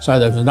 So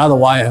there was another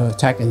way of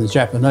attacking the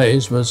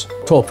Japanese, was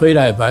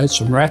torpedo boats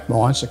from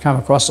Rathmines to come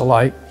across the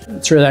lake,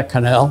 through that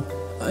canal,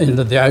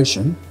 into the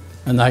ocean,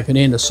 and they could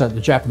intercept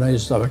the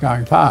Japanese that were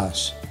going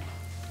past.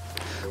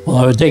 Well,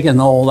 they were digging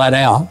all that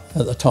out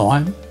at the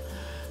time,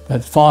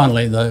 but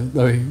finally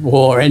the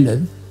war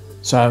ended,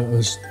 so it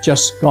was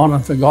just gone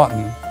and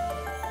forgotten.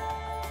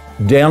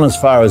 Down as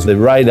far as the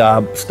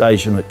radar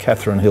station at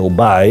Catherine Hill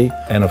Bay,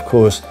 and of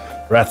course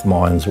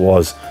Rathmines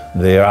was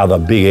their other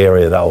big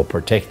area they were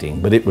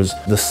protecting, but it was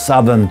the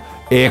southern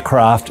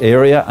aircraft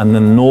area and the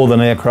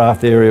northern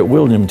aircraft area at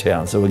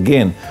Williamtown. So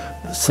again,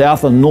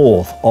 south and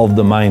north of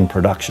the main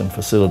production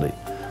facility.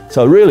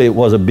 So really it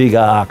was a big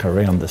arc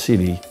around the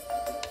city.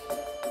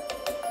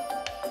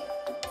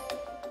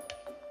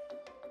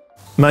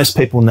 Most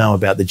people know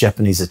about the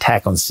Japanese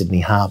attack on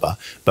Sydney Harbour,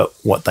 but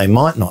what they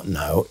might not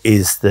know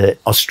is that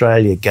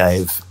Australia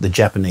gave the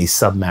Japanese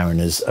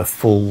submariners a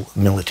full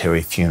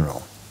military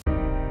funeral.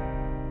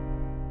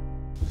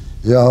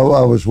 Yeah,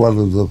 I was one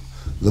of the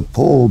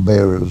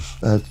pallbearers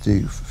at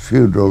the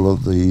funeral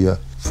of the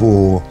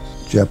 4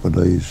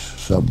 Japanese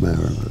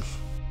submariners.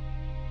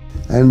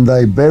 And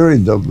they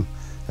buried them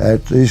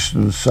at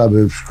Eastern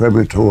Suburbs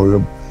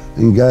Crematorium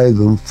and gave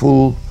them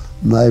full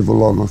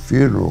naval honour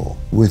funeral,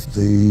 with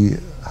the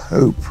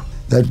hope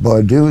that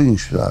by doing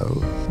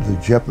so the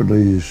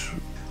Japanese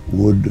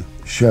would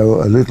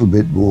show a little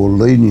bit more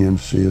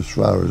leniency as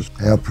far as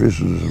our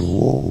prisoners of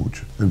war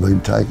which had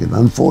been taken.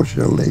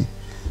 Unfortunately,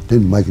 it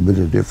didn't make a bit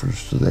of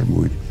difference to them.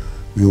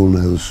 We all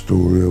know the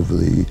story of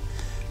the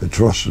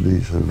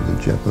atrocities of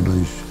the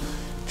Japanese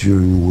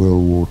during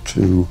World War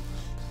II.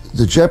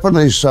 The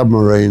Japanese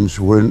submarines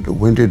went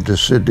into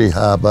Sydney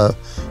Harbour,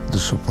 the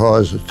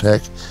surprise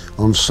attack,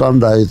 on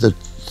Sunday the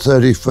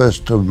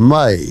 31st of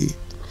May.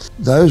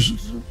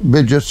 Those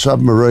midget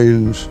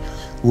submarines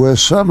were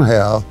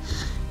somehow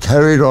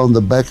carried on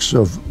the backs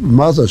of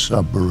mother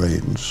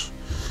submarines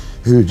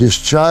who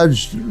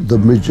discharged the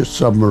midget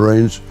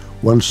submarines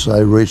once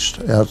they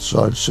reached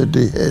outside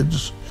Sydney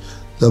Heads.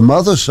 The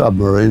mother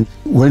submarine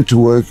went to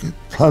work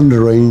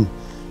plundering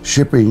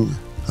shipping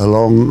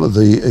along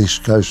the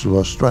east coast of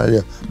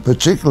Australia,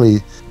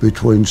 particularly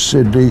between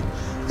Sydney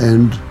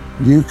and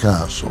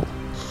Newcastle.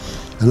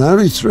 And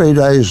only 3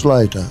 days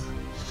later,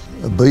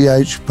 a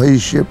BHP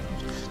ship,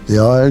 the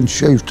Iron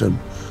Chieftain,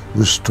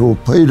 was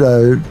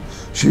torpedoed.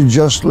 She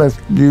just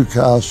left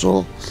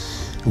Newcastle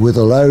with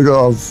a load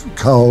of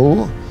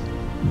coal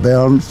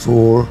bound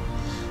for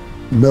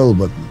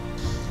Melbourne.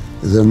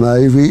 The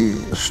Navy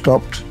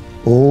stopped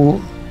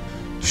all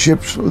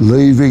ships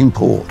leaving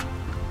port,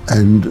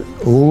 and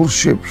all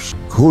ships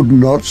could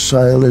not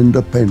sail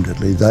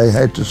independently. They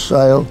had to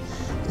sail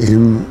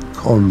in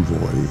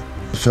convoy.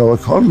 So a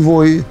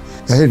convoy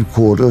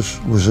headquarters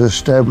was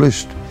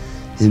established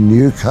in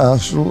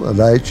Newcastle at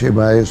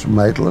HMAS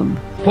Maitland.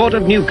 Port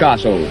of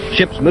Newcastle.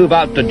 Ships move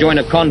out to join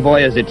a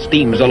convoy as it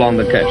steams along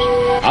the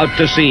coast. Out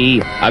to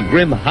sea, a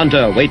grim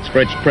hunter waits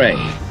for its prey.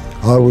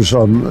 I was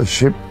on a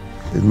ship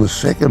in the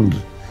second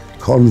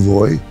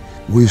convoy.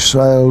 We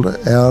sailed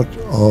out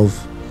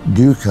of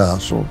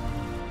Newcastle.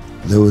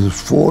 There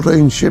was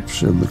 14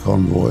 ships in the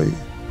convoy.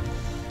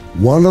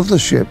 One of the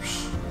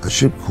ships, a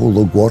ship called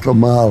the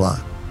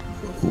Guatemala,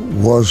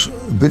 was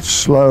a bit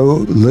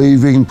slow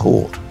leaving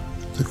port.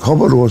 The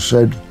Commodore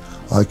said,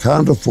 "I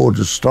can't afford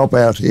to stop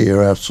out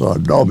here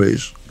outside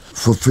Nobby's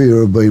for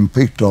fear of being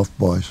picked off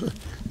by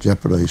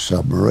Japanese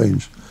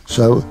submarines."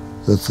 So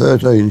the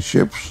 13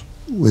 ships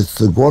with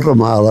the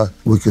Guatemala,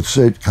 we could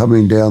see it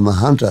coming down the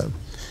Hunter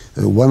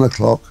at 1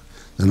 o'clock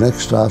the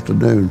next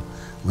afternoon.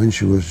 When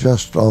she was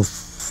just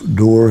off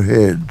Door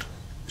Head,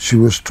 she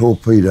was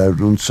torpedoed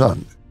and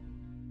sunk.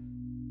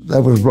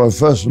 That was my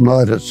first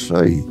night at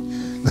sea.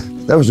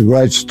 That was a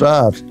great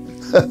start.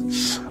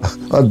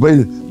 I'd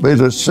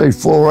been at sea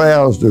 4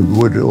 hours and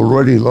we'd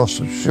already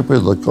lost a ship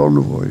in the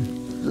convoy.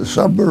 The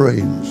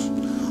submarines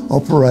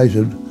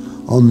operated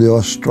on the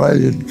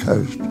Australian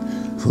coast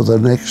for the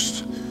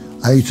next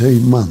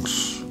 18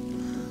 months.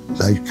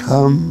 They'd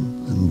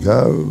come and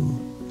go,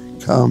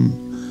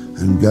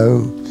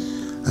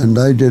 and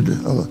they did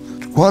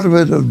quite a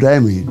bit of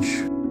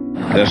damage.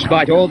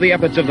 Despite all the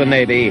efforts of the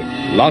Navy,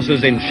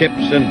 losses in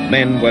ships and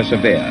men were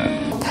severe.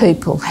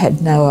 People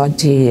had no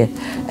idea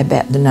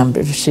about the number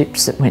of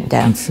ships that went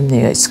down from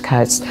the east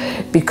coast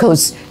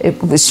because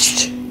it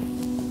was,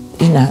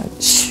 even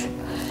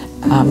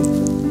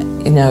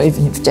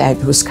if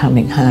Dad was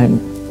coming home,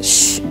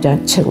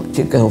 don't tell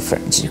your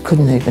girlfriends. You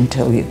couldn't even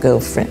tell your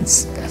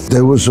girlfriends.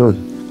 There was a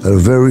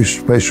very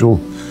special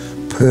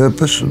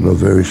purpose and a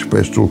very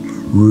special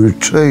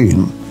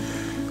routine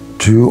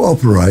to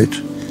operate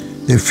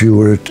if you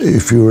were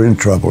in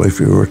trouble, if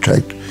you were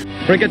attacked.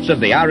 Frigates of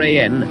the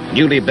RAN,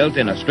 newly built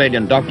in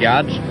Australian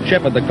dockyards,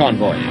 shepherd the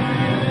convoy.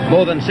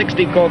 More than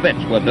 60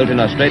 corvettes were built in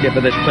Australia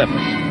for this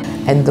purpose.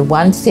 And the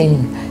one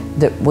thing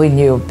that we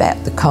knew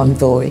about the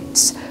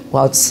convoys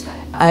was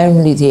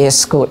only the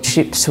escort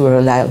ships were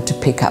allowed to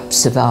pick up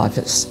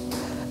survivors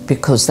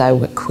because they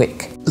were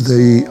quick.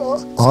 The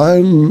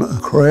Iron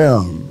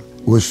Crown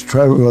was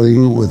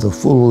travelling with a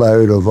full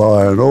load of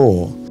iron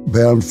ore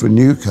bound for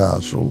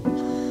Newcastle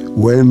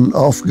when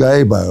off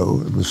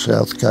Gaybo in the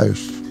south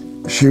coast.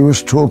 She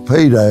was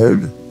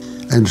torpedoed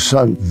and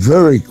sunk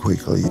very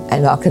quickly.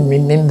 And I can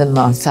remember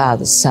my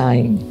father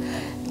saying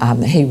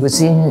he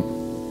was in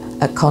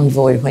a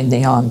convoy when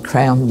the Iron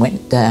Crown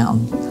went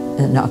down,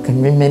 and I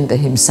can remember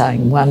him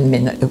saying 1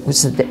 minute it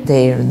was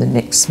there and the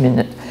next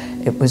minute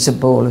it was a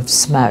ball of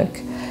smoke.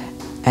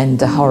 And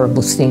the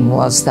horrible thing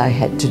was they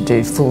had to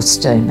do full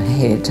steam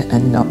ahead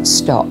and not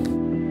stop.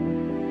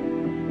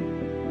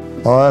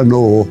 Iron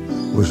ore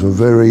was a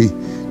very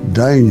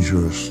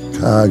dangerous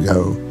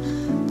cargo,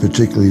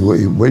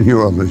 particularly when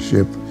you're on the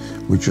ship,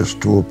 which is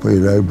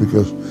torpedoed,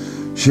 because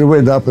she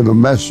went up in a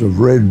mass of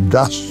red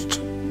dust,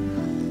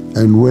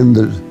 and when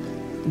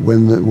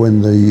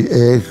the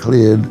air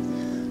cleared,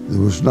 there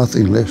was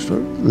nothing left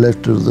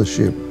of the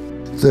ship.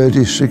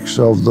 36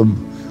 of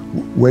them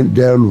went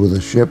down with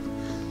the ship,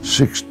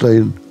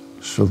 16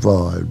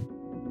 survived.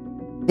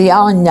 The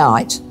Iron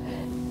Knight,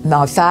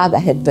 my father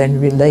had been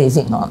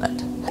relieving on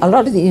it. A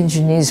lot of the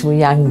engineers were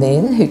young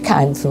men who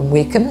came from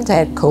Wickham.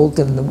 Dad called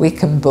them the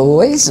Wickham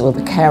boys or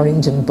the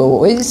Carrington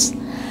boys.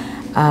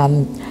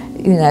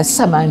 You know,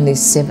 some only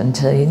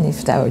 17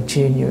 if they were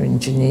junior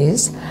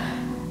engineers.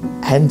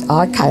 And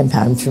I came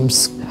home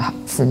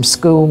from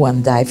school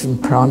one day, from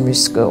primary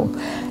school,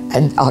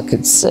 and I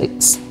could see,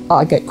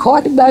 I get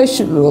quite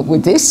emotional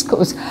with this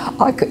because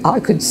I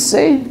could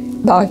see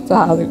my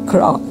father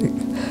crying.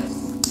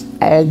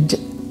 And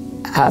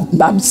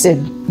Mum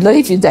said,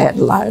 leave your dad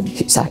alone.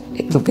 She said,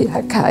 it'll be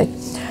okay.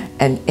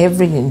 And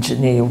every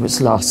engineer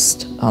was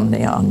lost on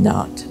the Iron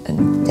Knight,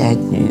 and Dad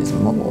knew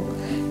them all,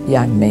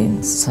 young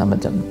men, some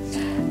of them.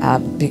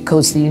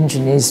 Because the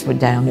engineers were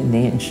down in the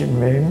engine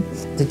room,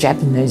 the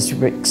Japanese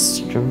were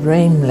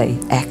extremely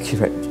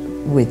accurate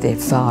with their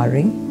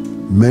firing.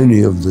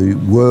 Many of the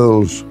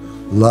world's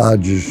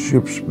largest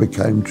ships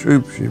became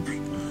troop ships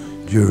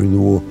during the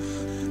war.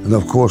 And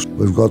of course,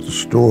 we've got the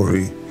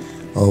story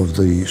of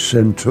the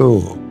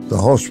Centaur, the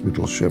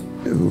hospital ship.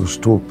 It was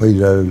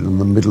torpedoed in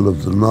the middle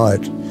of the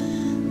night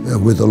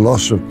with a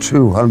loss of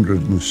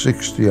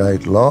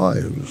 268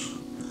 lives,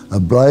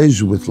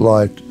 ablaze with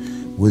light,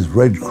 with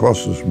red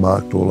crosses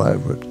marked all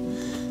over it.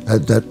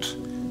 And that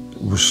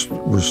was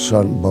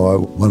sunk by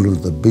one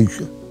of the big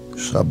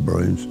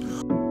submarines.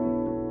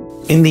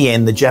 In the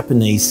end, the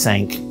Japanese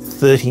sank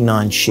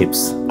 39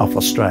 ships off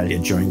Australia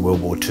during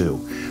World War II,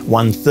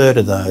 1/3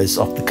 of those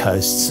off the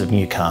coasts of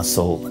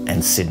Newcastle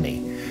and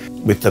Sydney,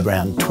 with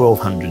around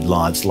 1,200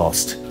 lives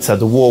lost. So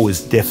the war was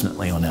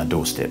definitely on our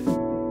doorstep.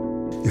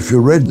 If you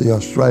read the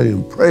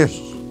Australian press,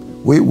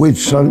 we'd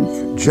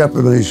sunk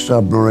Japanese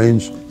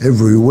submarines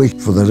every week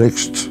for the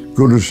next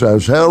goodness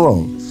knows how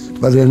long.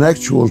 But in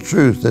actual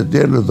truth, at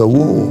the end of the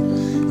war,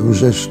 it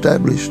was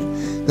established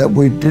that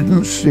we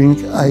didn't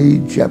sink a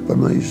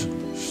Japanese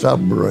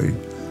submarine,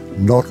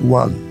 not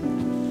one.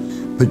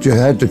 But you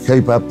had to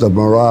keep up the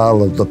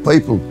morale of the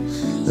people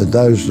in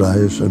those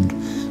days, and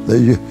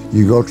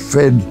you got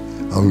fed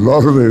a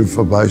lot of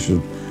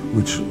information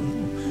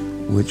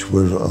which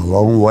was a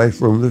long way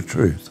from the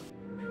truth.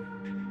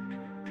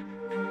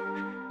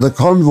 The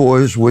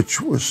convoys which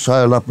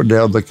sail up and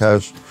down the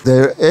coast,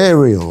 their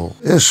aerial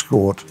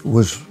escort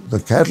was the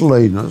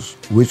Catalinas,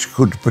 which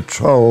could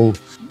patrol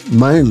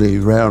mainly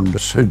around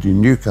Sydney,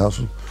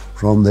 Newcastle,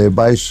 from their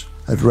base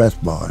at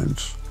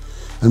Rathmines.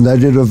 And they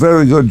did a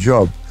very good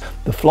job.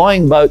 The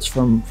flying boats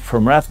from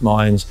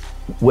Rathmines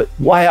went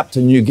way up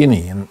to New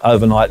Guinea in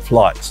overnight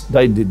flights.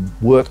 They did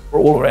work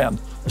all around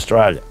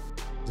Australia.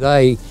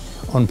 They,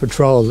 on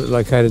patrol,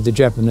 located the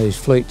Japanese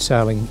fleet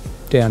sailing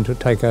down to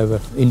take over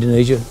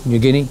Indonesia, New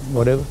Guinea,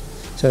 whatever.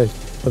 So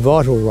a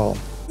vital role.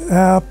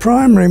 Our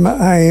primary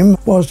aim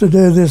was to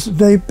do this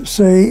deep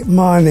sea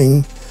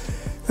mining,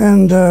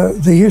 and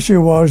the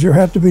issue was you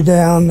had to be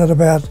down at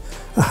about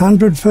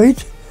 100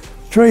 feet,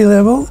 tree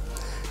level,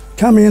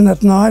 come in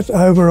at night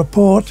over a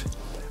port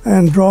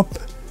and drop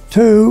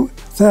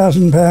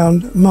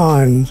 2,000-pound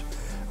mines,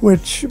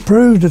 which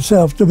proved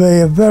itself to be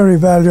a very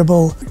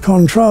valuable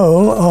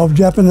control of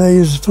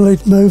Japanese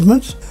fleet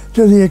movements,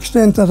 to the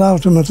extent that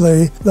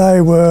ultimately they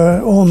were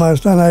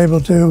almost unable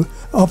to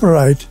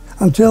operate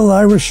until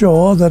they were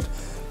sure that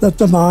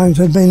the mines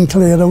had been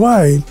cleared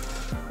away.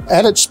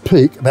 At its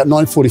peak, about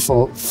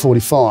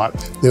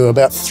 1945, there were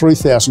about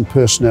 3,000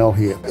 personnel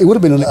here. It would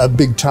have been a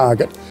big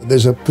target.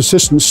 There's a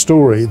persistent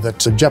story that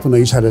the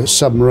Japanese had a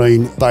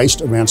submarine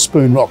based around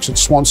Spoon Rocks at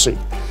Swansea,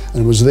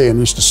 and it was there and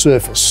used to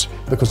surface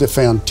because they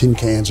found tin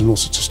cans and all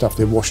sorts of stuff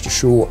there washed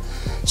ashore.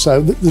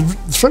 So the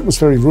threat was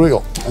very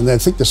real, and they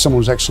think that someone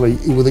was actually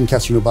within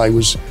Catherine Bay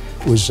was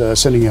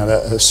sending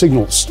out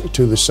signals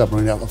to the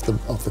submarine out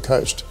off the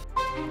coast.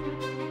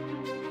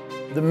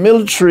 The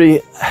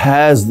military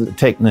has the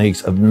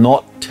techniques of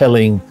not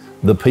telling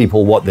the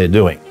people what they're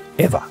doing,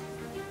 ever,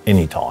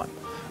 anytime.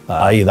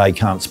 A, they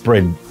can't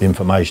spread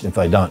information if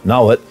they don't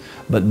know it,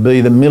 but B,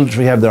 the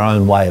military have their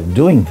own way of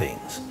doing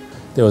things.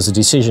 There was a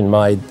decision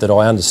made that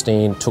I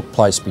understand took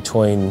place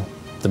between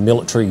the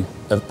military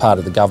part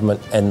of the government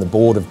and the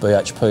board of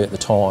BHP at the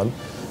time,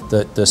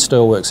 that the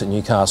steelworks at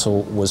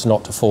Newcastle was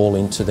not to fall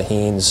into the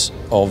hands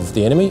of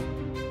the enemy.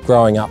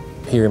 Growing up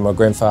hearing my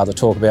grandfather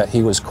talk about,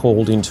 he was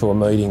called into a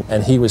meeting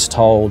and he was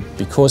told,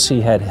 because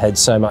he had had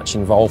so much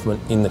involvement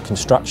in the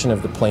construction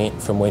of the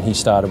plant from when he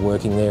started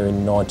working there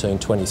in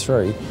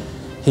 1923,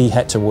 he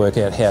had to work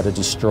out how to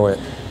destroy it,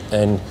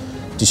 and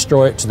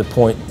destroy it to the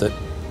point that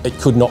it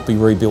could not be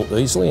rebuilt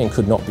easily and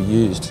could not be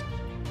used.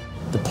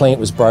 The plant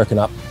was broken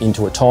up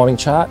into a timing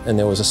chart, and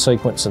there was a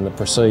sequence and the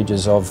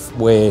procedures of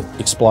where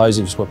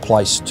explosives were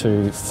placed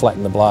to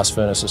flatten the blast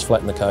furnaces,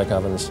 flatten the coke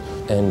ovens.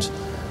 And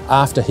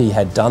after he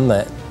had done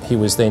that, he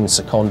was then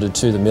seconded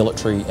to the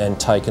military and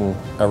taken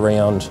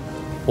around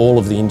all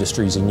of the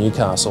industries in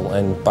Newcastle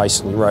and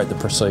basically wrote the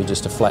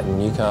procedures to flatten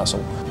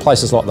Newcastle.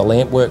 Places like the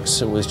lamp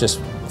works, it was just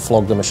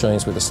flog the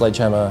machines with a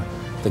sledgehammer.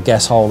 The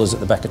gas holders at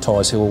the back of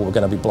Tighes Hill were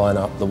going to be blown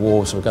up, the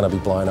wharves were going to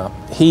be blown up.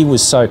 He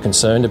was so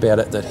concerned about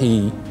it that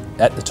he,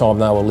 at the time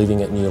they were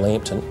living at New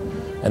Lambton,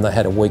 and they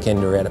had a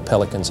weekender out at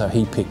Pelican, so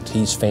he picked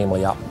his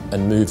family up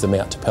and moved them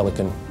out to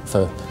Pelican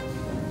for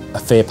a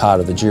fair part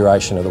of the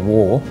duration of the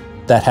war.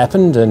 That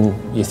happened,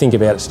 and you think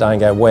about it today and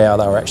go, wow,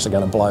 they were actually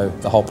going to blow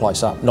the whole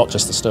place up, not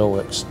just the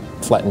steelworks,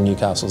 flatten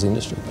Newcastle's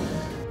industry.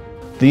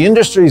 The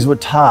industries were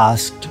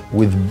tasked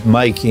with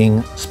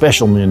making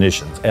special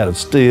munitions out of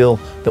steel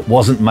that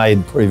wasn't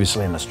made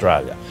previously in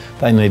Australia.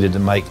 They needed to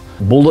make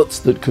bullets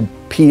that could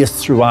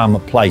pierce through armour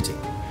plating,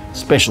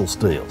 special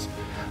steels.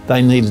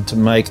 They needed to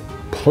make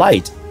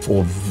plate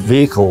for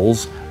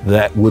vehicles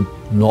that would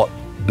not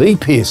be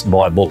pierced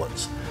by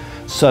bullets.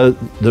 So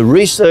the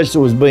research that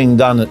was being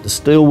done at the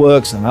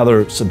steelworks and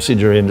other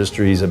subsidiary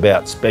industries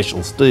about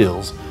special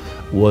steels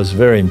was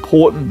very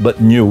important,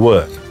 but new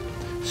work.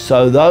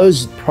 So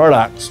those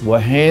products were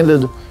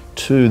handed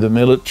to the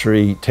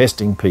military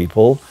testing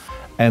people,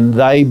 and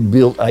they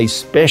built a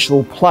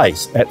special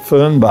place at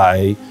Fern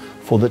Bay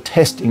for the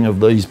testing of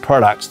these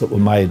products that were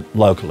made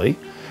locally,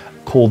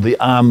 called the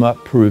Armour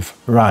Proof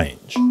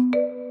Range.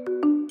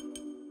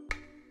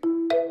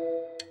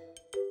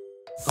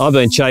 I've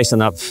been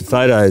chasing up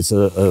photos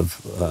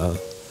of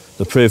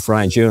the proof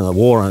range during the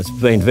war, and it's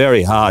been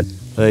very hard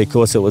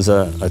because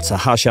it's a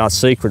hush-hush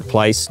secret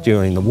place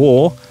during the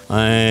war,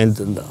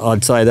 and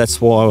I'd say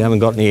that's why we haven't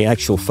got any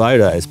actual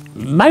photos.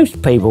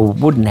 Most people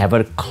wouldn't have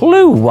a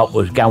clue what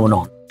was going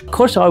on. Of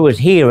course, I was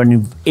here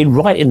and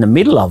right in the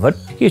middle of it.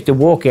 I used to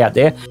walk out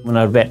there when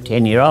I was about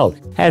 10-year-old.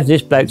 As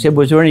this bloke said,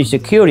 was there any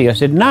security? I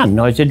said, none.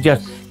 I said,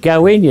 just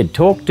go in, you'd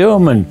talk to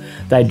them, and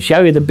they'd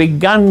show you the big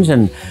guns,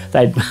 and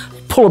they'd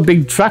pull a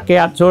big truck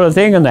out sort of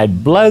thing, and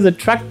they'd blow the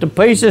truck to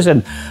pieces,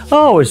 and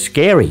oh, it was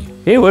scary.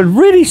 It was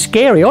really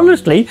scary,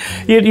 honestly.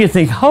 You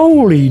think,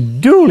 holy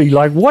dooly,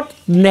 like what's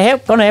going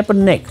to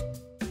happen next?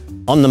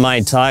 On the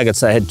main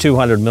targets, they had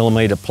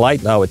 200mm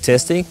plate they were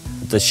testing.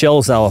 The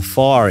shells they were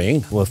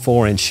firing were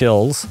 4-inch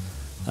shells,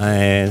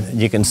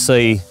 and you can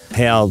see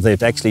how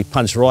they've actually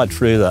punched right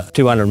through the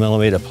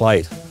 200mm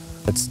plate.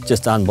 It's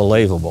just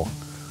unbelievable.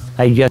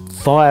 They just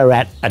fire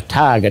at a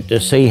target to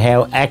see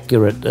how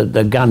accurate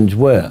the guns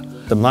were.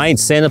 The main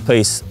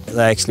centrepiece,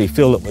 they actually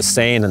filled it with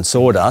sand and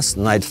sawdust,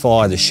 and they'd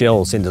fire the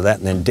shells into that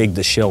and then dig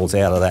the shells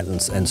out of that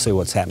and see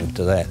what's happened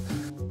to that.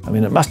 I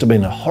mean, it must have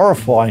been a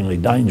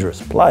horrifyingly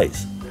dangerous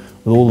place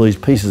with all these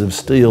pieces of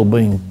steel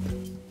being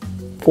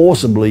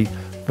forcibly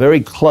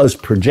very close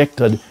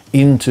projected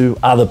into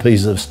other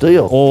pieces of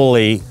steel. All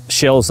the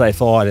shells they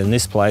fired in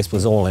this place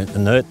was all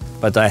inert,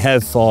 but they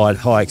have fired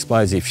high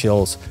explosive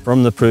shells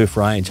from the proof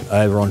range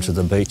over onto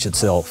the beach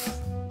itself.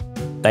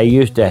 They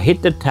used to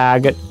hit the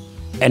target,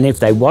 and if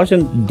they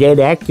wasn't dead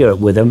accurate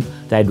with them,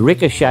 they'd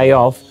ricochet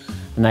off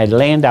and they'd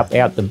land up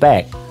out the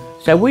back.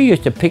 So we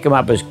used to pick them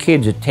up as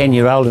kids at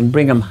 10-year-old and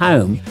bring them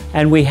home,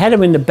 and we had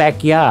them in the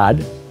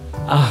backyard.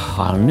 Oh,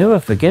 I'll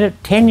never forget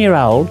it,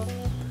 10-year-old.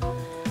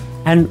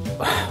 And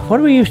what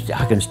do we used to,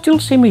 I can still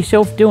see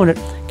myself doing it,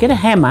 get a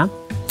hammer,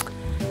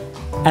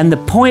 and the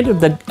point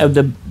of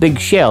the big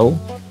shell,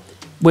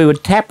 we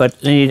would tap it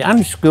and you'd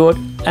unscrew it,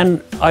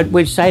 and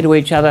we'd say to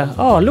each other,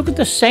 oh, look at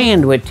the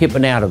sand we're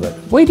tipping out of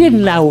it. We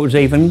didn't know it was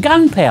even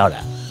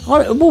gunpowder.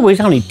 Well, we was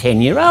only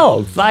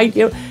 10-year-old,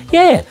 8-year-old,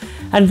 yeah.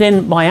 And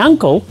then my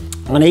uncle,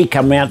 when he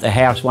come round the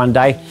house one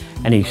day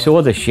and he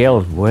saw the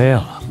shells,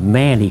 well,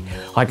 man,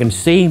 I can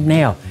see him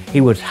now.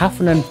 He was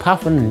huffing and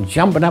puffing and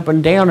jumping up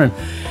and down, and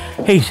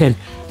he said,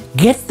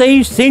 get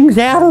these things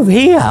out of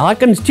here. I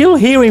can still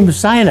hear him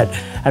saying it.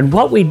 And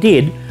what we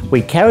did,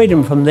 we carried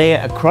them from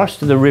there across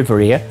to the river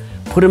here,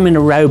 put them in a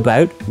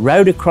rowboat,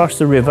 rowed across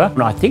the river,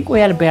 and I think we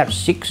had about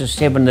 6 or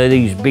 7 of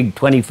these big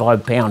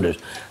 25-pounders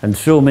and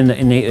threw them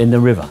in the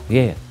river.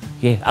 Yeah,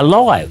 yeah,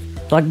 alive.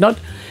 Like not,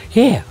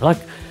 yeah, like,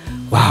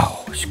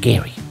 wow,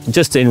 scary.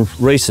 Just in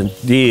recent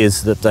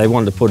years that they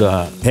wanted to put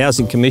a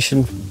housing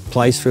commission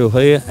place through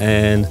here,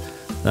 and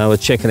they were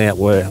checking out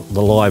where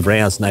the live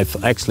rounds, and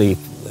they've actually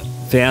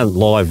found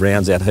live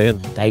rounds out here.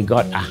 They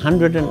got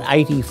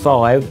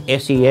 185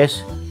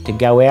 SES to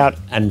go out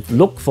and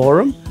look for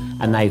them,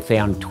 and they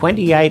found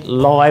 28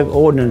 live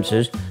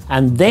ordnances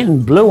and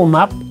then blew them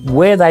up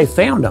where they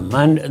found them.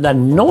 And the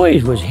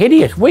noise was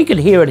hideous. We could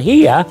hear it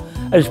here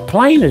as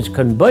plain as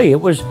can be.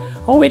 It was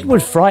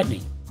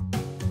frightening.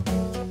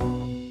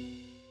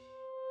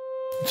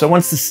 So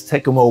once the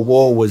Second World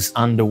War was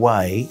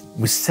underway,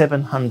 with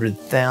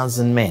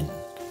 700,000 men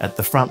at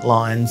the front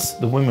lines,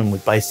 the women were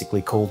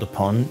basically called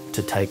upon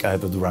to take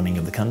over the running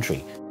of the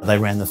country. They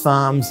ran the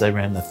farms, they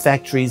ran the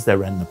factories, they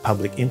ran the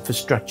public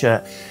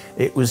infrastructure.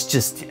 It was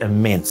just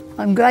immense.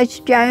 I'm Grace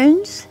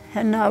Jones,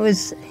 and I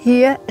was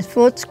here at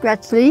Fort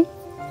Scratchley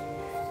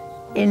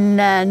in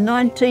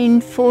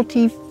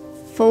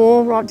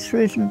 1944 right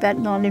through to about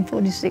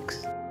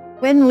 1946.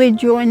 When we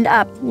joined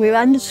up, we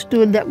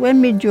understood that when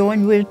we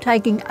joined, we were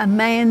taking a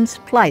man's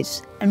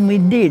place, and we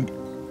did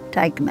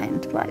take a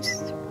man's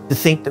place. To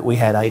think that we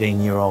had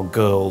 18-year-old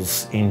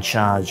girls in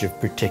charge of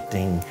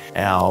protecting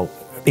our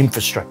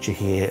infrastructure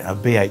here, our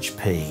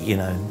BHP, you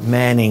know,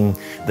 manning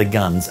the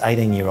guns,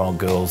 18-year-old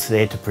girls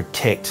there to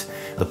protect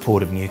the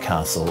port of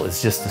Newcastle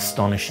is just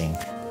astonishing.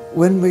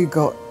 When we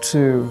got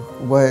to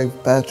Wave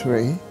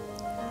Battery,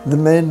 the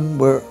men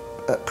were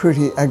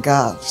pretty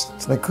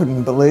aghast. They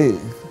couldn't believe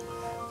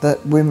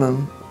that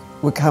women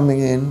were coming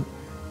in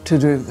to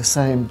do the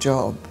same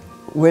job.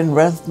 When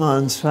RAAF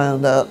Mines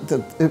found out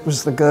that it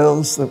was the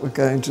girls that were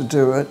going to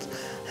do it,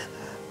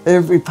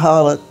 every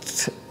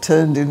pilot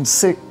turned in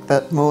sick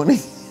that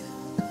morning.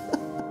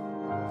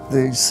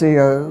 The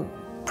CO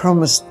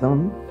promised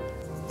them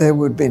there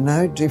would be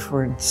no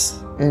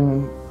difference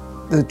in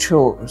the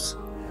chores,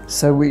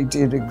 so we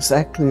did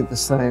exactly the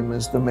same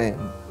as the men.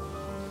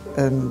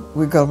 And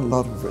we got a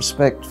lot of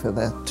respect for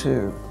that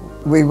too.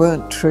 We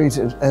weren't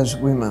treated as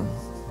women.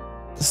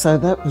 So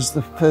that was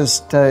the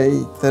first day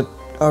that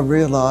I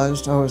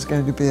realised I was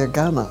going to be a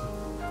gunner.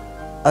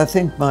 I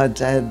think my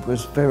dad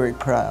was very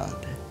proud.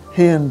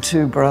 He and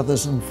 2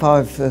 brothers and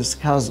 5 first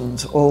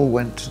cousins all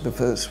went to the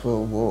First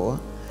World War,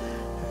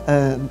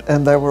 and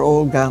they were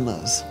all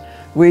gunners.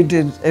 We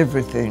did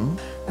everything,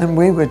 and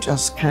we were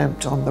just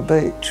camped on the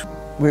beach.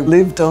 We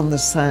lived on the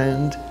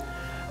sand,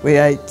 we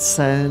ate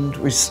sand,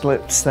 we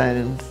slept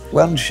sand.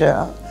 1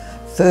 shower,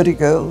 30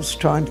 girls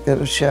trying to get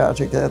a shower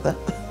together.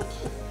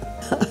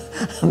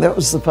 And that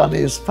was the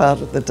funniest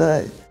part of the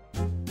day.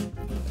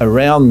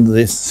 Around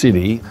this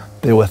city,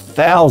 there were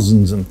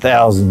thousands and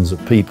thousands of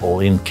people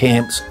in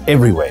camps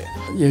everywhere.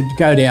 You'd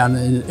go down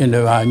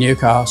into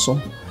Newcastle,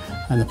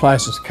 and the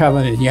place was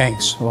covered in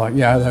Yanks. Like,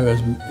 you know, there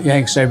was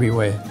Yanks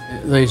everywhere.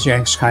 These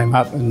Yanks came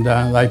up and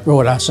they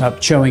brought us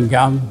up chewing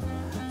gum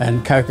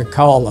and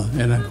Coca-Cola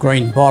in a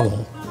green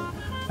bottle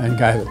and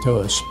gave it to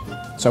us.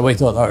 So we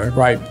thought they were a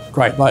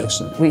great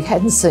place. We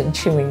hadn't seen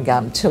chewing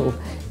gum till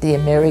the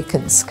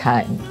Americans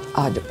came.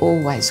 I'd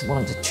always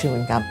wanted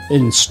chewing gum.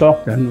 In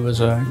Stockton was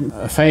a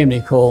family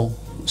called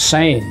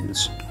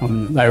Sands,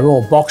 and they were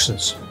all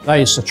boxers. They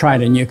used to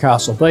train in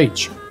Newcastle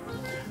Beach,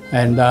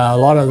 and a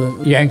lot of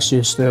the Yanks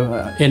used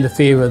to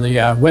interfere with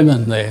the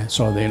women there,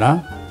 sort of, you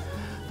know.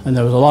 And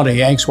there was a lot of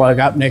Yanks woke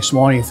up next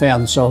morning and found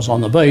themselves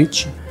on the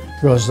beach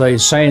because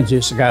these Sands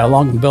used to go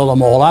along and build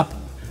them all up.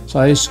 So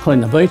they used to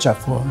clean the beach up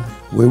for them.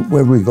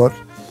 When we got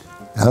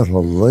out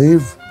on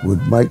leave,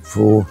 we'd make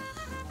for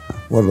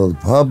one of the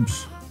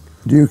pubs.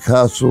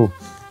 Newcastle,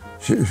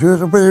 she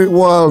was a very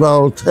wild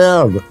old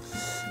town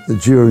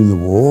during the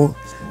war.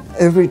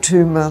 Every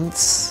 2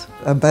 months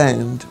a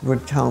band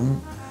would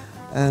come,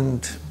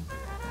 and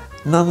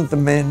none of the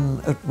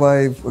men at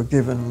Wave were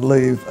given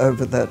leave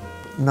over that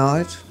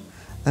night,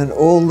 and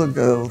all the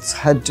girls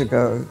had to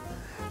go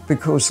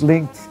because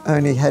Link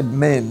only had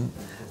men,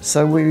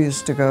 so we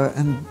used to go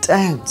and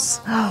dance.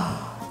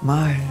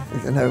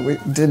 You know, we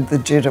did the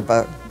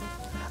jitterbug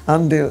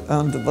under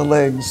the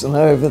legs and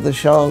over the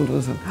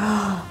shoulders. And,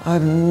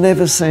 I've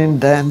never seen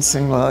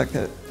dancing like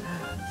it,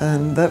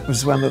 and that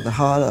was one of the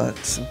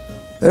highlights.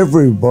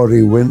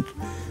 Everybody went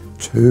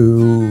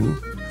to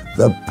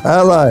the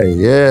Palais,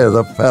 yeah,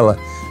 the Palais.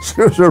 It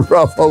was a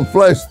rough old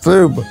place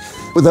too, but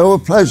there were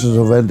places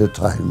of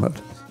entertainment.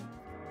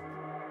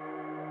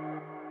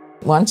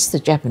 Once the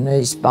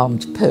Japanese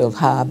bombed Pearl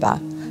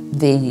Harbor,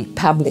 the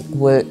public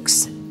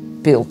works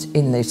built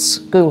in the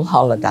school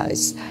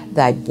holidays.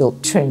 They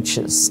built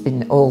trenches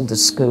in all the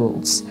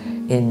schools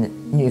in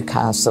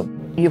Newcastle.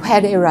 You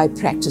had air raid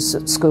practice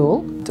at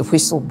school. The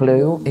whistle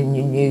blew and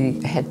you knew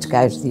you had to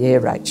go to the air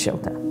raid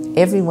shelter.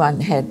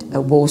 Everyone had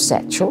a war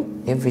satchel,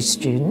 every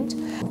student,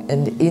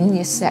 and in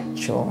your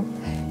satchel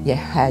you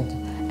had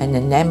an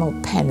enamel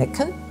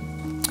pannikin,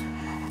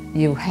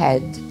 you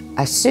had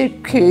a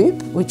soup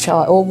cube, which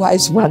I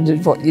always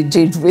wondered what you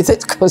did with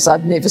it because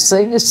I'd never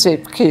seen a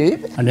soup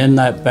cube. And in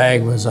that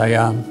bag was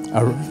a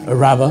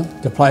rubber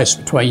to place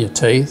between your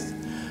teeth,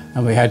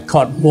 and we had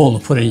cotton wool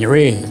to put in your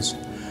ears.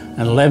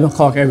 And at 11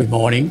 o'clock every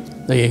morning,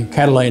 the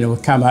Catalina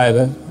would come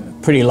over,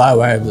 pretty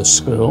low over the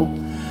school.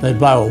 They'd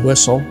blow a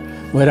whistle.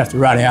 We'd have to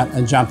run out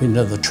and jump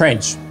into the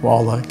trench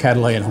while the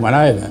Catalina went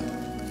over.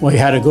 We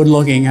had a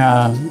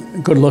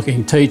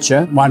good-looking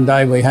teacher. One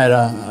day we had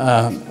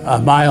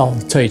a male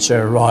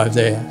teacher arrive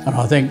there, and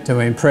I think to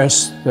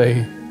impress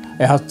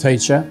our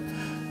teacher,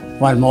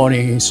 one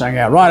morning he sang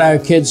out, "Righto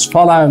kids,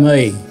 follow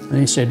me." And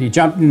he said he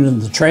jumped into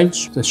the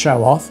trench to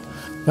show off,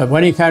 but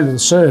when he came to the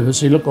surface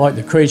he looked like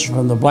the creature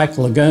from the Black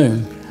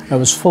Lagoon. It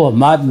was full of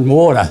mud and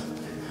water.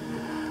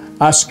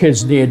 Us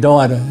kids near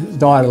died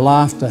of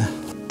laughter.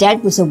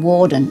 Dad was a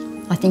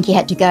warden. I think he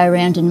had to go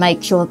around and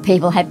make sure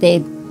people had their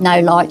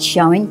no lights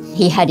showing.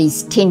 He had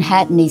his tin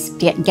hat and his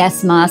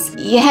gas mask.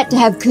 You had to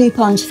have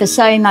coupons for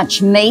so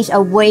much meat a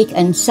week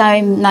and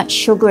so much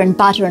sugar and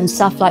butter and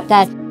stuff like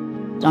that.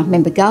 I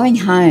remember going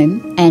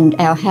home and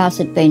our house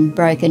had been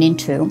broken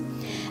into,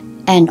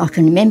 and I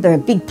can remember a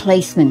big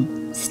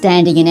policeman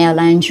standing in our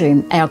lounge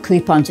room. Our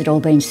coupons had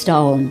all been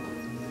stolen.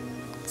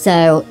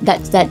 So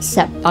that's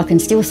I can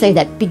still see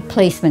that big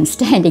policeman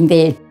standing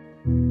there.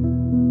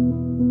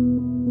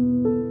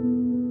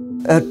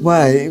 At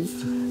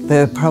WAVE,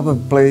 there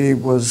probably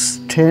was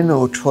 10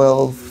 or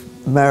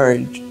 12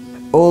 marriages,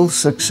 all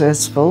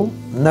successful,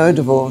 no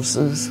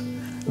divorces.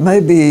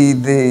 Maybe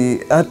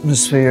the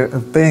atmosphere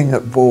of being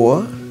at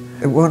war,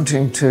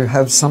 wanting to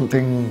have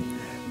something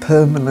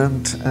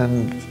permanent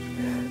and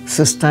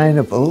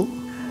sustainable,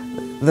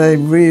 they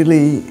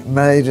really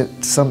made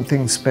it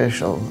something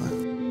special.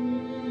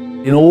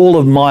 In all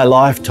of my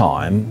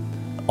lifetime,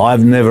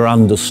 I've never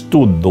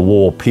understood the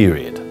war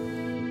period.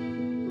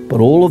 But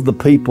all of the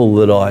people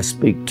that I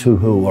speak to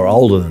who are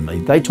older than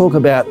me, they talk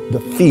about the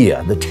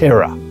fear, the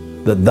terror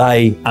that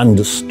they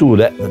understood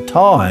at the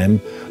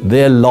time.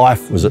 Their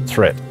life was at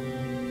threat,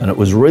 and it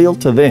was real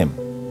to them,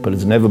 but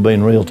it's never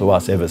been real to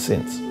us ever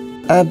since.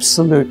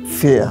 Absolute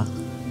fear.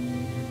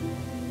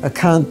 I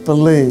can't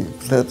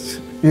believe that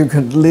you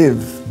could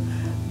live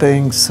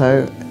being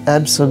so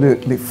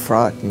absolutely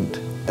frightened.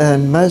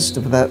 And most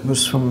of that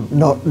was from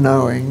not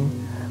knowing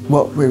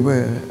what we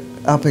were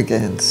up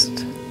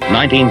against.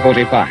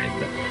 1945,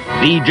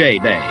 VJ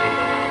Day.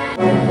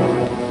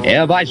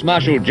 Air Vice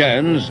Marshal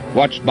Jones,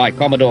 watched by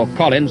Commodore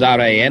Collins,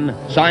 RAN,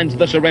 signs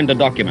the surrender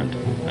document,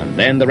 and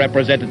then the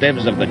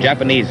representatives of the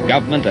Japanese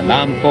government and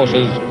armed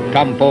forces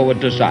come forward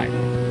to sign.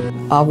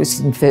 I was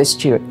in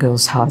first year at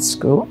Girls' High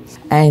School,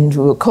 and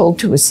we were called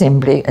to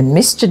assembly, and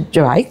Mr.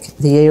 Drake,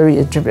 the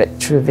Area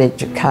Director of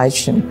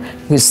Education,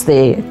 was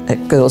there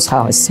at Girls'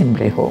 High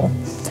Assembly Hall.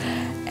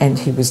 And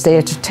he was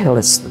there to tell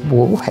us the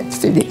war had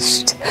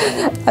finished.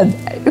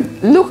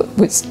 And look, it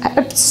was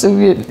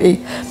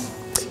absolutely,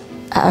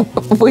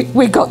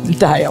 we got the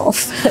day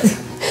off.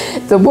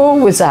 The war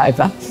was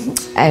over,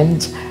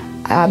 and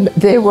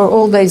there were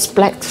all these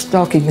black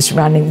stockings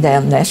running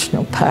down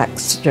National Park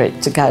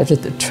Street to go to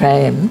the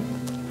tram.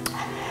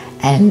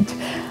 And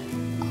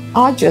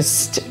I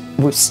just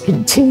was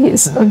in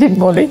tears. I didn't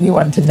want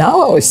anyone to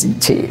know I was in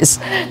tears.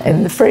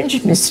 And the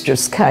French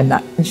mistress came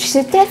up and she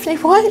said, "Daphne,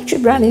 why don't you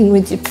run in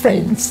with your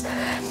friends?"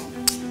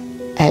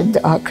 And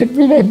I could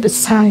remember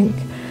saying,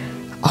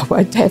 "I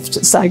won't have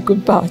to say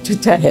goodbye to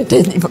Dad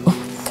anymore,"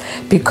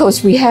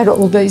 because we had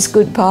all these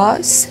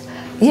goodbyes,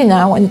 you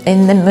know,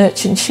 in the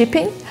merchant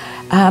shipping.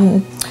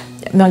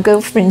 My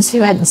girlfriends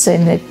who hadn't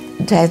seen their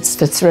dads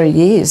for 3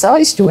 years, I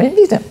used to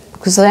envy them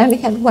because they only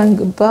had one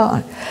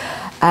goodbye.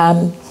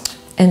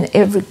 And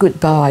every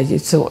goodbye you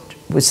thought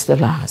was the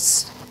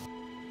last.